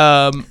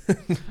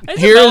Isabella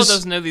here's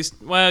doesn't know these.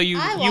 Well, you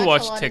I you watch a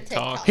watch lot of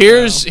TikTok.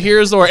 TikTok.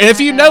 here's the word. And if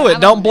you know it,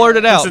 don't blurt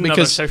it out It's another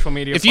because social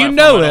media if you platform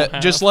know I don't it,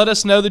 have. just let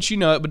us know that you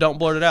know it, but don't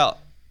blurt it out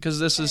because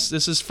this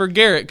is for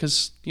Garrett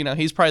because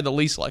he's probably the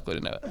least likely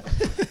to know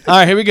it. All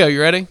right, here we go.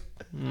 You ready?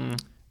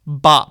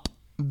 Bop,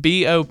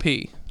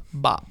 B-O-P,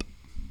 bop.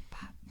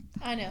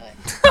 I know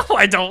it. No,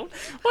 I don't.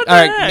 What the All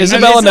right, heck?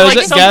 Isabella I mean, knows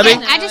is it. something-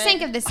 Gabby? I just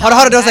think of this. Hold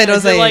on, don't say, don't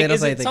Is say it like, anything. Don't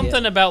is say it anything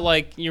something yet. about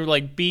like you're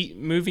like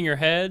moving your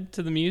head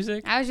to the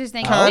music? I was just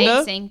thinking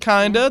dancing.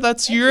 Kinda.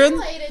 That's you're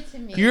Related to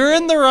me.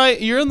 in the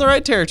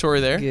right territory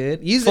there.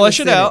 Good. Use Flesh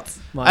in it a out.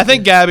 sentence, I think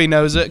Micah. Gabby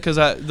knows it because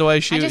the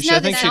way she I just I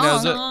know think the she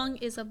knows song. it. Song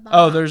is a bop.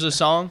 Oh, there's a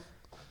song.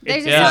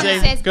 There's a Yeah. song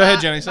that says Go ahead,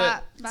 bop, Jenny, say it.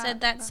 bop, bop,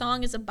 Said that bop.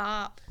 song is a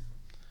bop.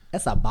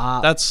 That's a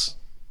bop. That's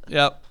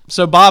yep.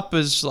 So bop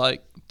is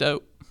like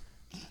dope.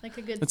 Like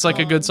a good. It's like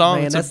a good song.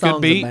 Man, it's that a good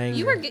song's beat. a banger.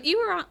 You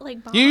were on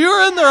like bop. You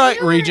were in the right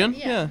you were- region.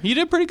 yeah. Yeah, you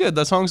did pretty good.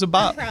 That song's a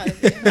bop. Proud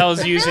of you. I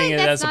was using it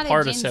that's as a not a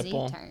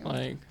participle. Gen Z term.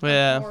 Like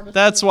Yeah,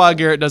 that's why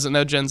Garrett doesn't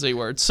know Gen Z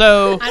words.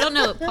 So I don't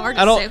know what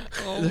I don't-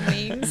 participle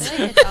means.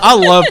 I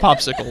love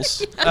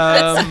popsicles,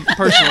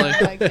 personally.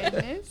 Oh my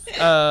goodness.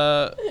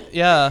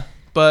 Yeah,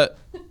 but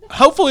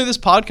hopefully this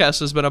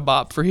podcast has been a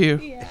bop for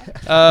you.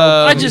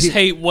 I just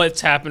hate what's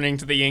happening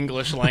to the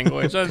English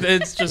language.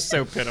 It's just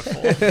so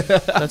pitiful.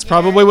 That's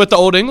probably what the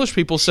old English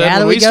people said How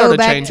when do we we go started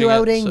back changing to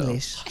old it, so.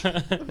 English?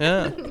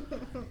 Yeah.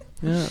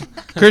 Yeah.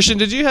 Christian,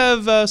 did you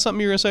have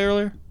something you were gonna say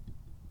earlier?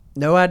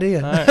 No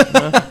idea. All right.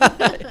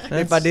 Well,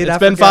 If I did, it's I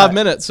been forgot. 5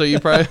 minutes, so you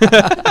probably.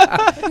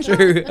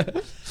 True.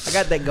 I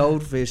got that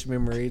goldfish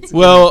memory. It's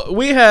Well,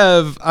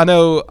 I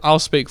know I'll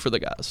speak for the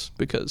guys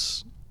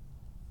because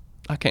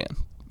I can,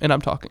 and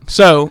I'm talking.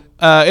 So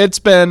it's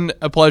been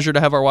a pleasure to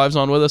have our wives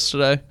on with us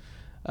today.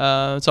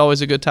 it's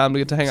always a good time to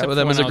get to hang out Except with for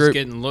them when as a I was group.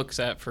 getting looks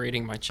at for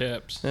eating my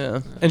chips.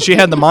 Yeah, and she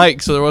had the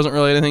mic, so there wasn't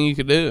really anything you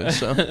could do.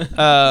 So,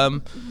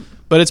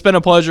 but it's been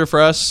a pleasure for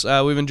us.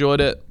 We've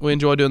enjoyed it. We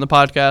enjoy doing the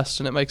podcast,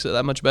 and it makes it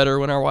that much better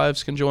when our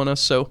wives can join us.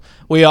 So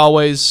we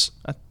always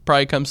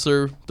probably comes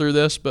through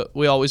this, but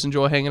we always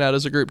enjoy hanging out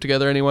as a group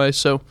together anyway.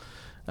 So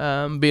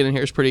being in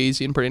here is pretty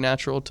easy and pretty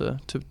natural to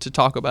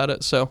talk about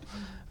it. So.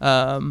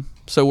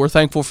 So we're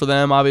thankful for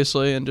them,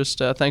 obviously, and just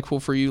thankful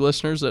for you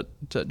listeners that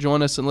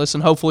join us and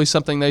listen. Hopefully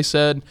something they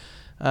said,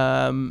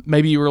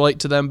 maybe you relate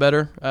to them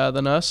better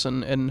than us,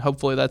 and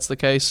hopefully that's the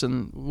case.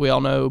 And we all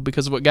know,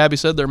 because of what Gabby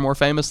said, they're more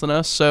famous than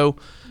us. So,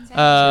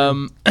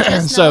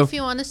 Just know if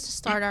you want us to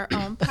start our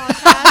own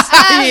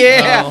podcast.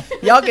 Yeah,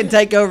 y'all can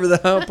take over the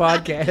Hum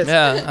podcast.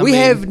 Yeah, I we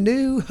mean- have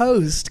new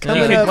host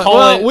coming You up. could call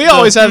Well, it we the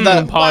always have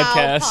that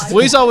podcast.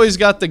 We've always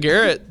got the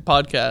Garrett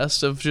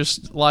podcast of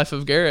just life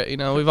of Garrett. You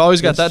know, we've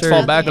always got That's that to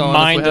fall true. back The on. if we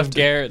mind have of to.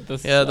 Garrett.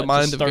 Yeah, the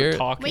mind of Garrett.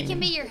 Talking. We can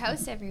be your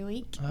hosts every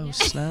week. Oh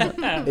snap!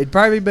 It'd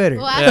probably be better.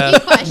 We'll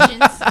ask you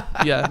questions.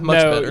 Yeah,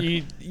 much No, better.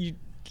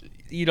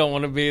 you don't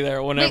want to be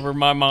there whenever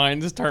my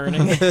mind is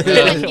turning. We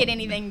didn't get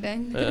anything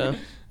done.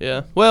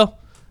 Yeah. Well,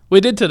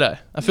 we did today.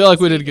 I feel like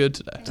we did good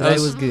today. Today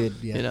was good.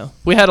 Yeah, You know,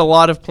 we had a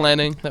lot of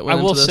planning that went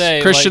I will into this.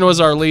 say, Christian like-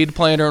 was our lead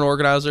planner and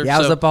organizer. I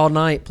was so up all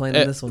night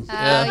planning it- this one. Oh,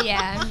 Yeah.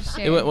 yeah, I'm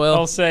sure. it went well.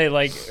 I'll say,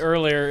 like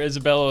earlier,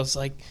 Isabella was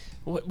like,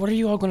 "What are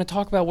you all going to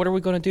talk about? What are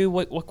we going to do?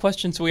 What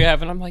questions do we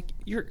have?" And I'm like,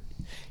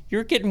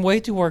 "You're getting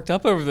way too worked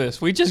up over this.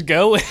 We just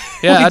go."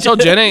 Yeah, I told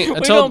Jenny. We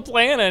don't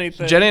plan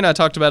anything. Jenny and I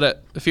talked about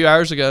it a few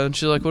hours ago, and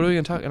she's like, "What are we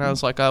gonna talk?" And I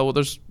was like, "Oh, well,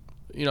 there's,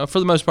 you know, for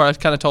the most part, I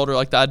kind of told her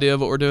like the idea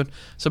of what we're doing.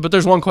 So, but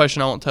there's one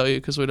question I won't tell you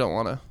because we don't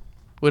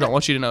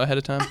want you to know ahead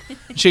of time."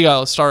 She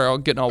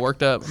started getting all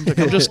worked up. I'm like,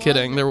 "I'm just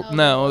kidding. There was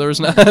no.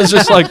 It's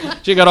just like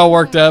she got all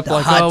worked up.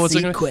 Like, hot oh, what's it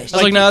seat gonna be?" I question.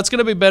 was like, "No, it's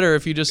gonna be better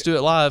if you just do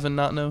it live and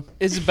not know."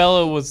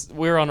 Isabella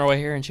we were on our way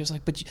here, and she was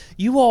like, "But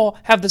you all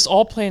have this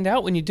all planned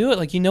out when you do it.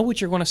 Like, you know what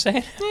you're going to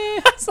say."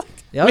 I was like,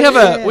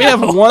 Oh, We have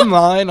one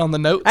line on the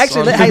notes.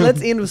 Actually, hey,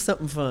 let's end with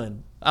something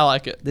fun. I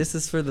like it. This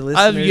is for the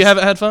listeners. You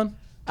haven't had fun?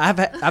 I've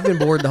been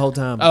bored the whole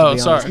time. to Oh, be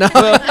sorry. honest.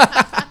 No.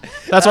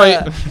 That's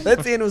why.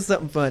 Let's end with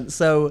something fun.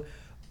 So,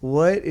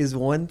 what is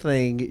one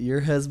thing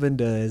your husband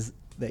does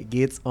that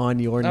gets on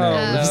your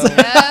nerves? no. No,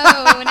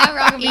 now we're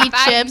all gonna be Eat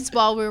fighting. chips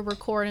while we're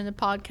recording the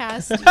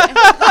podcast.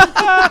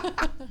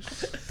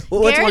 What's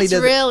one he Garrett's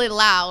does? really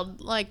loud,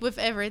 like with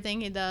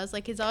everything he does.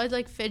 Like he's always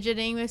like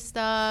fidgeting with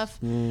stuff,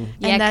 and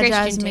Yeah, that Christian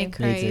drives me too.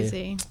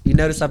 crazy. You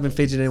notice I've been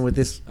fidgeting with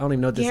this. I don't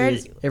even know what this Garrett-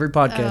 is. Every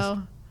podcast.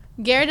 Oh,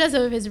 Garrett does it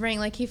with his ring.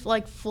 Like he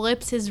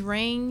flips his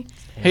ring.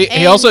 He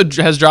And- also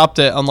has dropped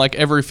it on like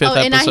every fifth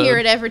And episode. I hear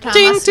it every time.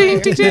 Ding, I swear.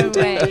 ding, ding, ding,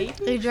 No way.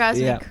 It drives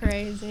Yeah. me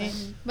crazy.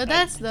 But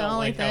that's the don't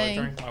only like how I thing.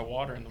 drink my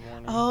water in the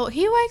morning. Oh,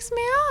 he wakes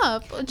me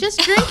up just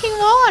drinking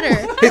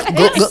water.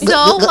 It's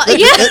so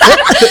yeah,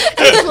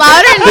 it's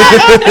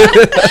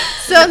louder now.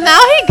 So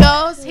now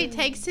he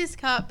takes his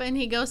cup and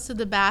he goes to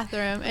the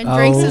bathroom and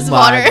drinks Oh his my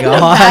water in the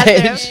gosh.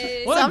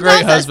 bathroom. What a Sometimes great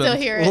I husband.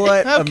 still hear it.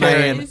 What a Okay.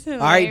 man. All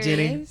right,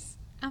 Jenny. Hilarious.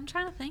 I'm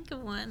trying to think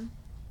of one.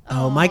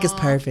 Oh, Mike is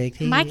perfect.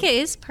 He- Micah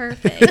is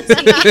perfect.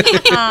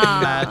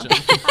 Imagine.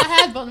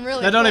 I had one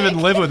really. They don't quick. even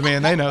live with me,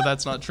 and they know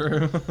that's not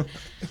true.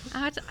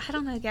 I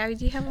don't know, Gary.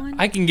 Do you have one?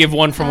 I can give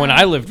one from when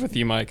I lived with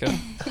you, Micah.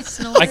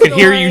 Snore. I could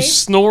hear you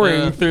snoring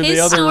Yeah. through His the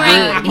other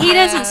snoring. room. He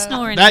doesn't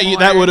snore anymore.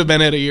 that would have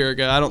been it a year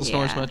ago. I don't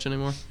snore as Yeah. much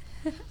anymore.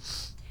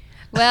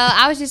 Well,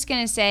 I was just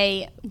gonna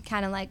say,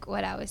 kind of like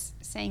what I was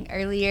saying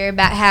earlier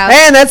about how.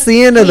 And that's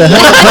the end of the Oh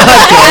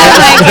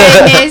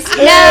my goodness!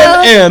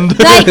 No, And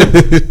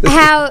like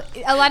how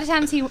a lot of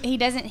times he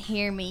doesn't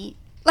hear me.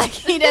 Like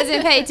he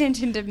doesn't pay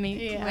attention to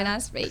me when I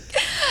speak,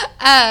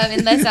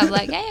 unless I'm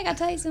like, "Hey, I gotta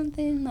tell you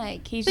something."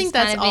 Like he's think just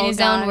kind that's of in all his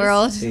own guys.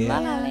 world. Yeah. La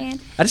La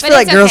Land. I just But feel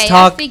like it's girls okay, I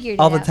talk figured it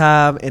all the out.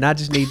 time, and I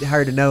just need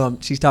her to know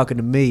she's talking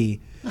to me.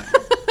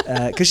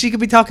 Because she could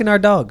be talking to our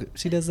dog.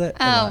 She does that.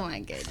 a Oh lot. my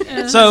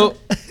goodness! so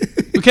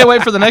we can't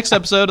wait for the next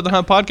episode of the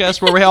Hunt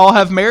Podcast where we all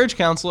have marriage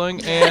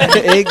counseling and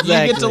you get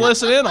Exactly. to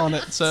listen in on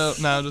it. So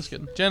no, I'm just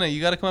kidding. Jenny,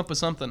 you got to come up with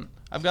something.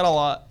 I've got a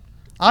lot.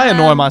 I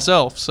annoy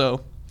myself,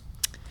 so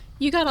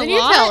You got a Then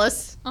lot you tell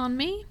us. on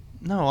me.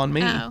 no on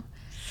me. Oh,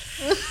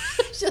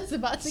 Just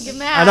about to get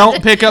mad. I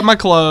don't pick up my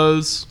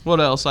clothes. What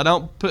else? I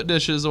don't put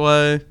dishes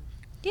away.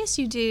 yes,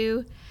 you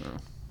do.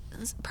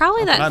 It's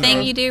probably I that know.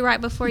 thing you do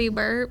right before you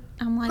burp.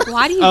 I'm like,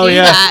 why do you Oh, do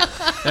yeah.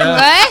 that? Yeah,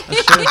 What?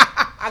 that's true.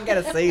 I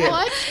gotta see it.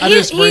 What? I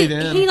just breathe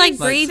in. He like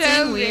breathes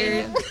so in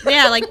weird.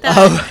 Yeah, like that.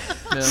 Oh,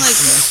 Yeah.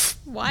 Like,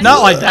 why? Not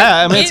do like you-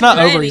 that. I mean, it's Get not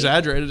ready. over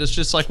exaggerated. It's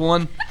just like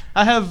one.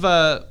 I have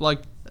like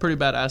pretty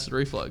bad acid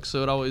reflux,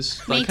 so it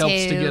always Me like helps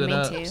to too, get it me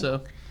up. too.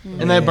 So,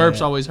 and that burps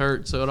Yeah. always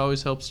hurt, so it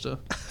always helps to.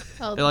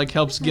 Oh, It like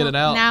helps get it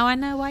out. Now I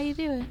know why you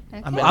do it.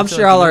 I mean, I I'm feel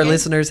sure like all you our do.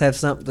 listeners have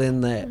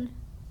something that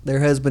their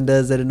husband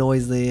does that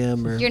annoys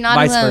them, or You're not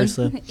vice alone.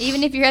 versa.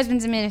 Even if your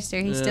husband's a minister,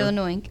 he's Yeah. still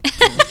annoying.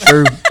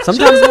 True.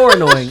 Sometimes more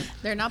annoying.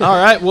 they're not. All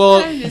right,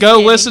 well, I'm just go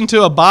kidding. listen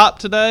to a bop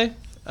today,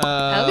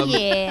 Oh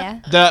yeah.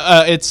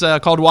 It's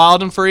called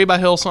 "Wild and Free" by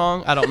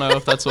Hillsong. I don't know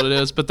if that's what it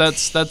is, but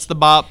that's the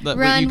bop that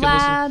Run you can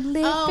wild,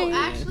 live Oh, free.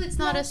 actually, it's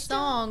not a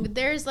song.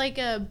 There's like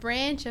a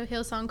branch of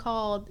Hillsong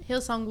called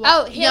Hillsong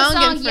Oh, Young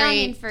Hillsong and Free.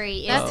 Young and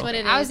Free. That's what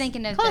it I was is.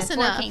 thinking of Close the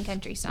enough. 4 King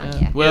Country song.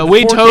 listen. Yeah. Well, The we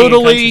 4 King Country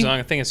totally song,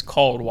 I think it's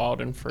called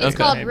Wild and Free. It's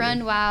called maybe.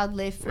 Run Wild,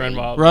 Live Free. Run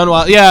Wild. run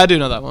wild. Yeah, I do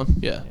know that one.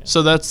 Yeah.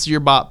 So that's your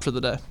bop for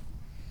the day.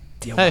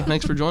 Hey,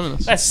 thanks for joining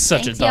us. That's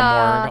such Thanks, a dumb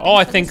y'all. word. All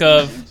I Thanks think for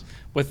of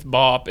with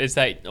bop is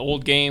that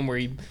old game where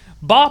you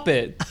bop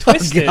it,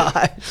 twist it,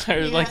 God.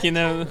 or like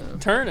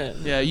turn it.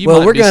 Yeah, you Well,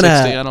 might we're be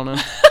gonna- 60. I don't know.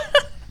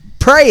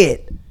 Pray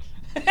it.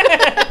 You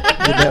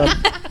know?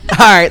 All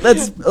right,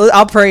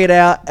 I'll pray it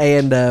out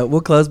and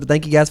we'll close. But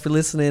thank you guys for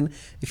listening.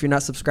 If you're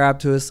not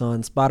subscribed to us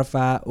on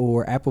Spotify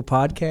or Apple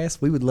Podcasts,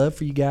 we would love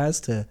for you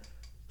guys to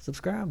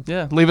subscribe.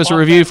 Yeah, leave us a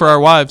review for our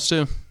wives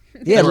too.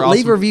 Yeah, They were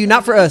leave awesome. a review,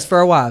 not for us, for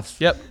our wives.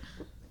 Yep.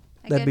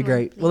 A That'd be good one,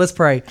 great. Well, let's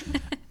pray.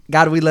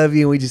 God, we love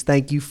you, and we just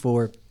thank you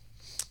for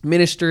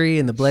ministry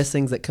and the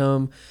blessings that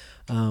come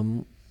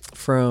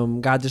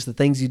from, God, just the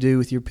things you do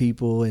with your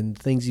people and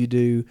things you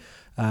do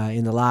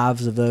in the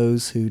lives of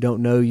those who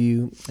don't know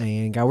you.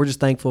 And, God, we're just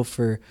thankful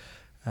for,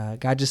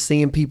 God, just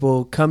seeing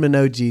people come to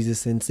know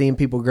Jesus and seeing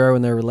people grow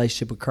in their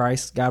relationship with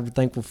Christ. God, we're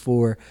thankful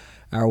for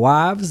our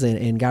wives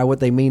and God, what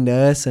they mean to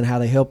us and how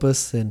they help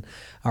us and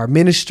our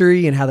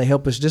ministry and how they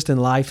help us just in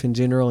life in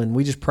general. And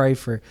we just pray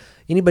for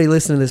anybody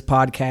listening to this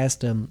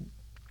podcast,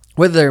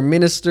 whether they're a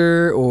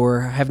minister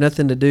or have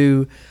nothing to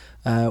do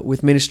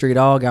with ministry at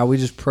all. God, we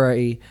just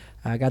pray,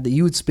 God, that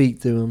you would speak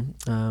through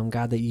them.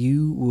 God, that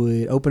you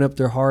would open up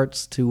their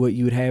hearts to what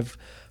you would have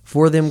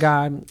for them,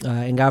 God.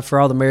 And God, for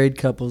all the married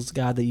couples,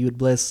 God, that you would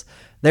bless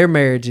their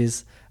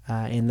marriages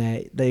and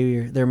that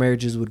their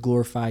marriages would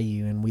glorify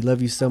you. And we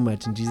love you so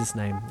much. In Jesus'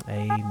 name,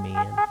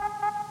 amen.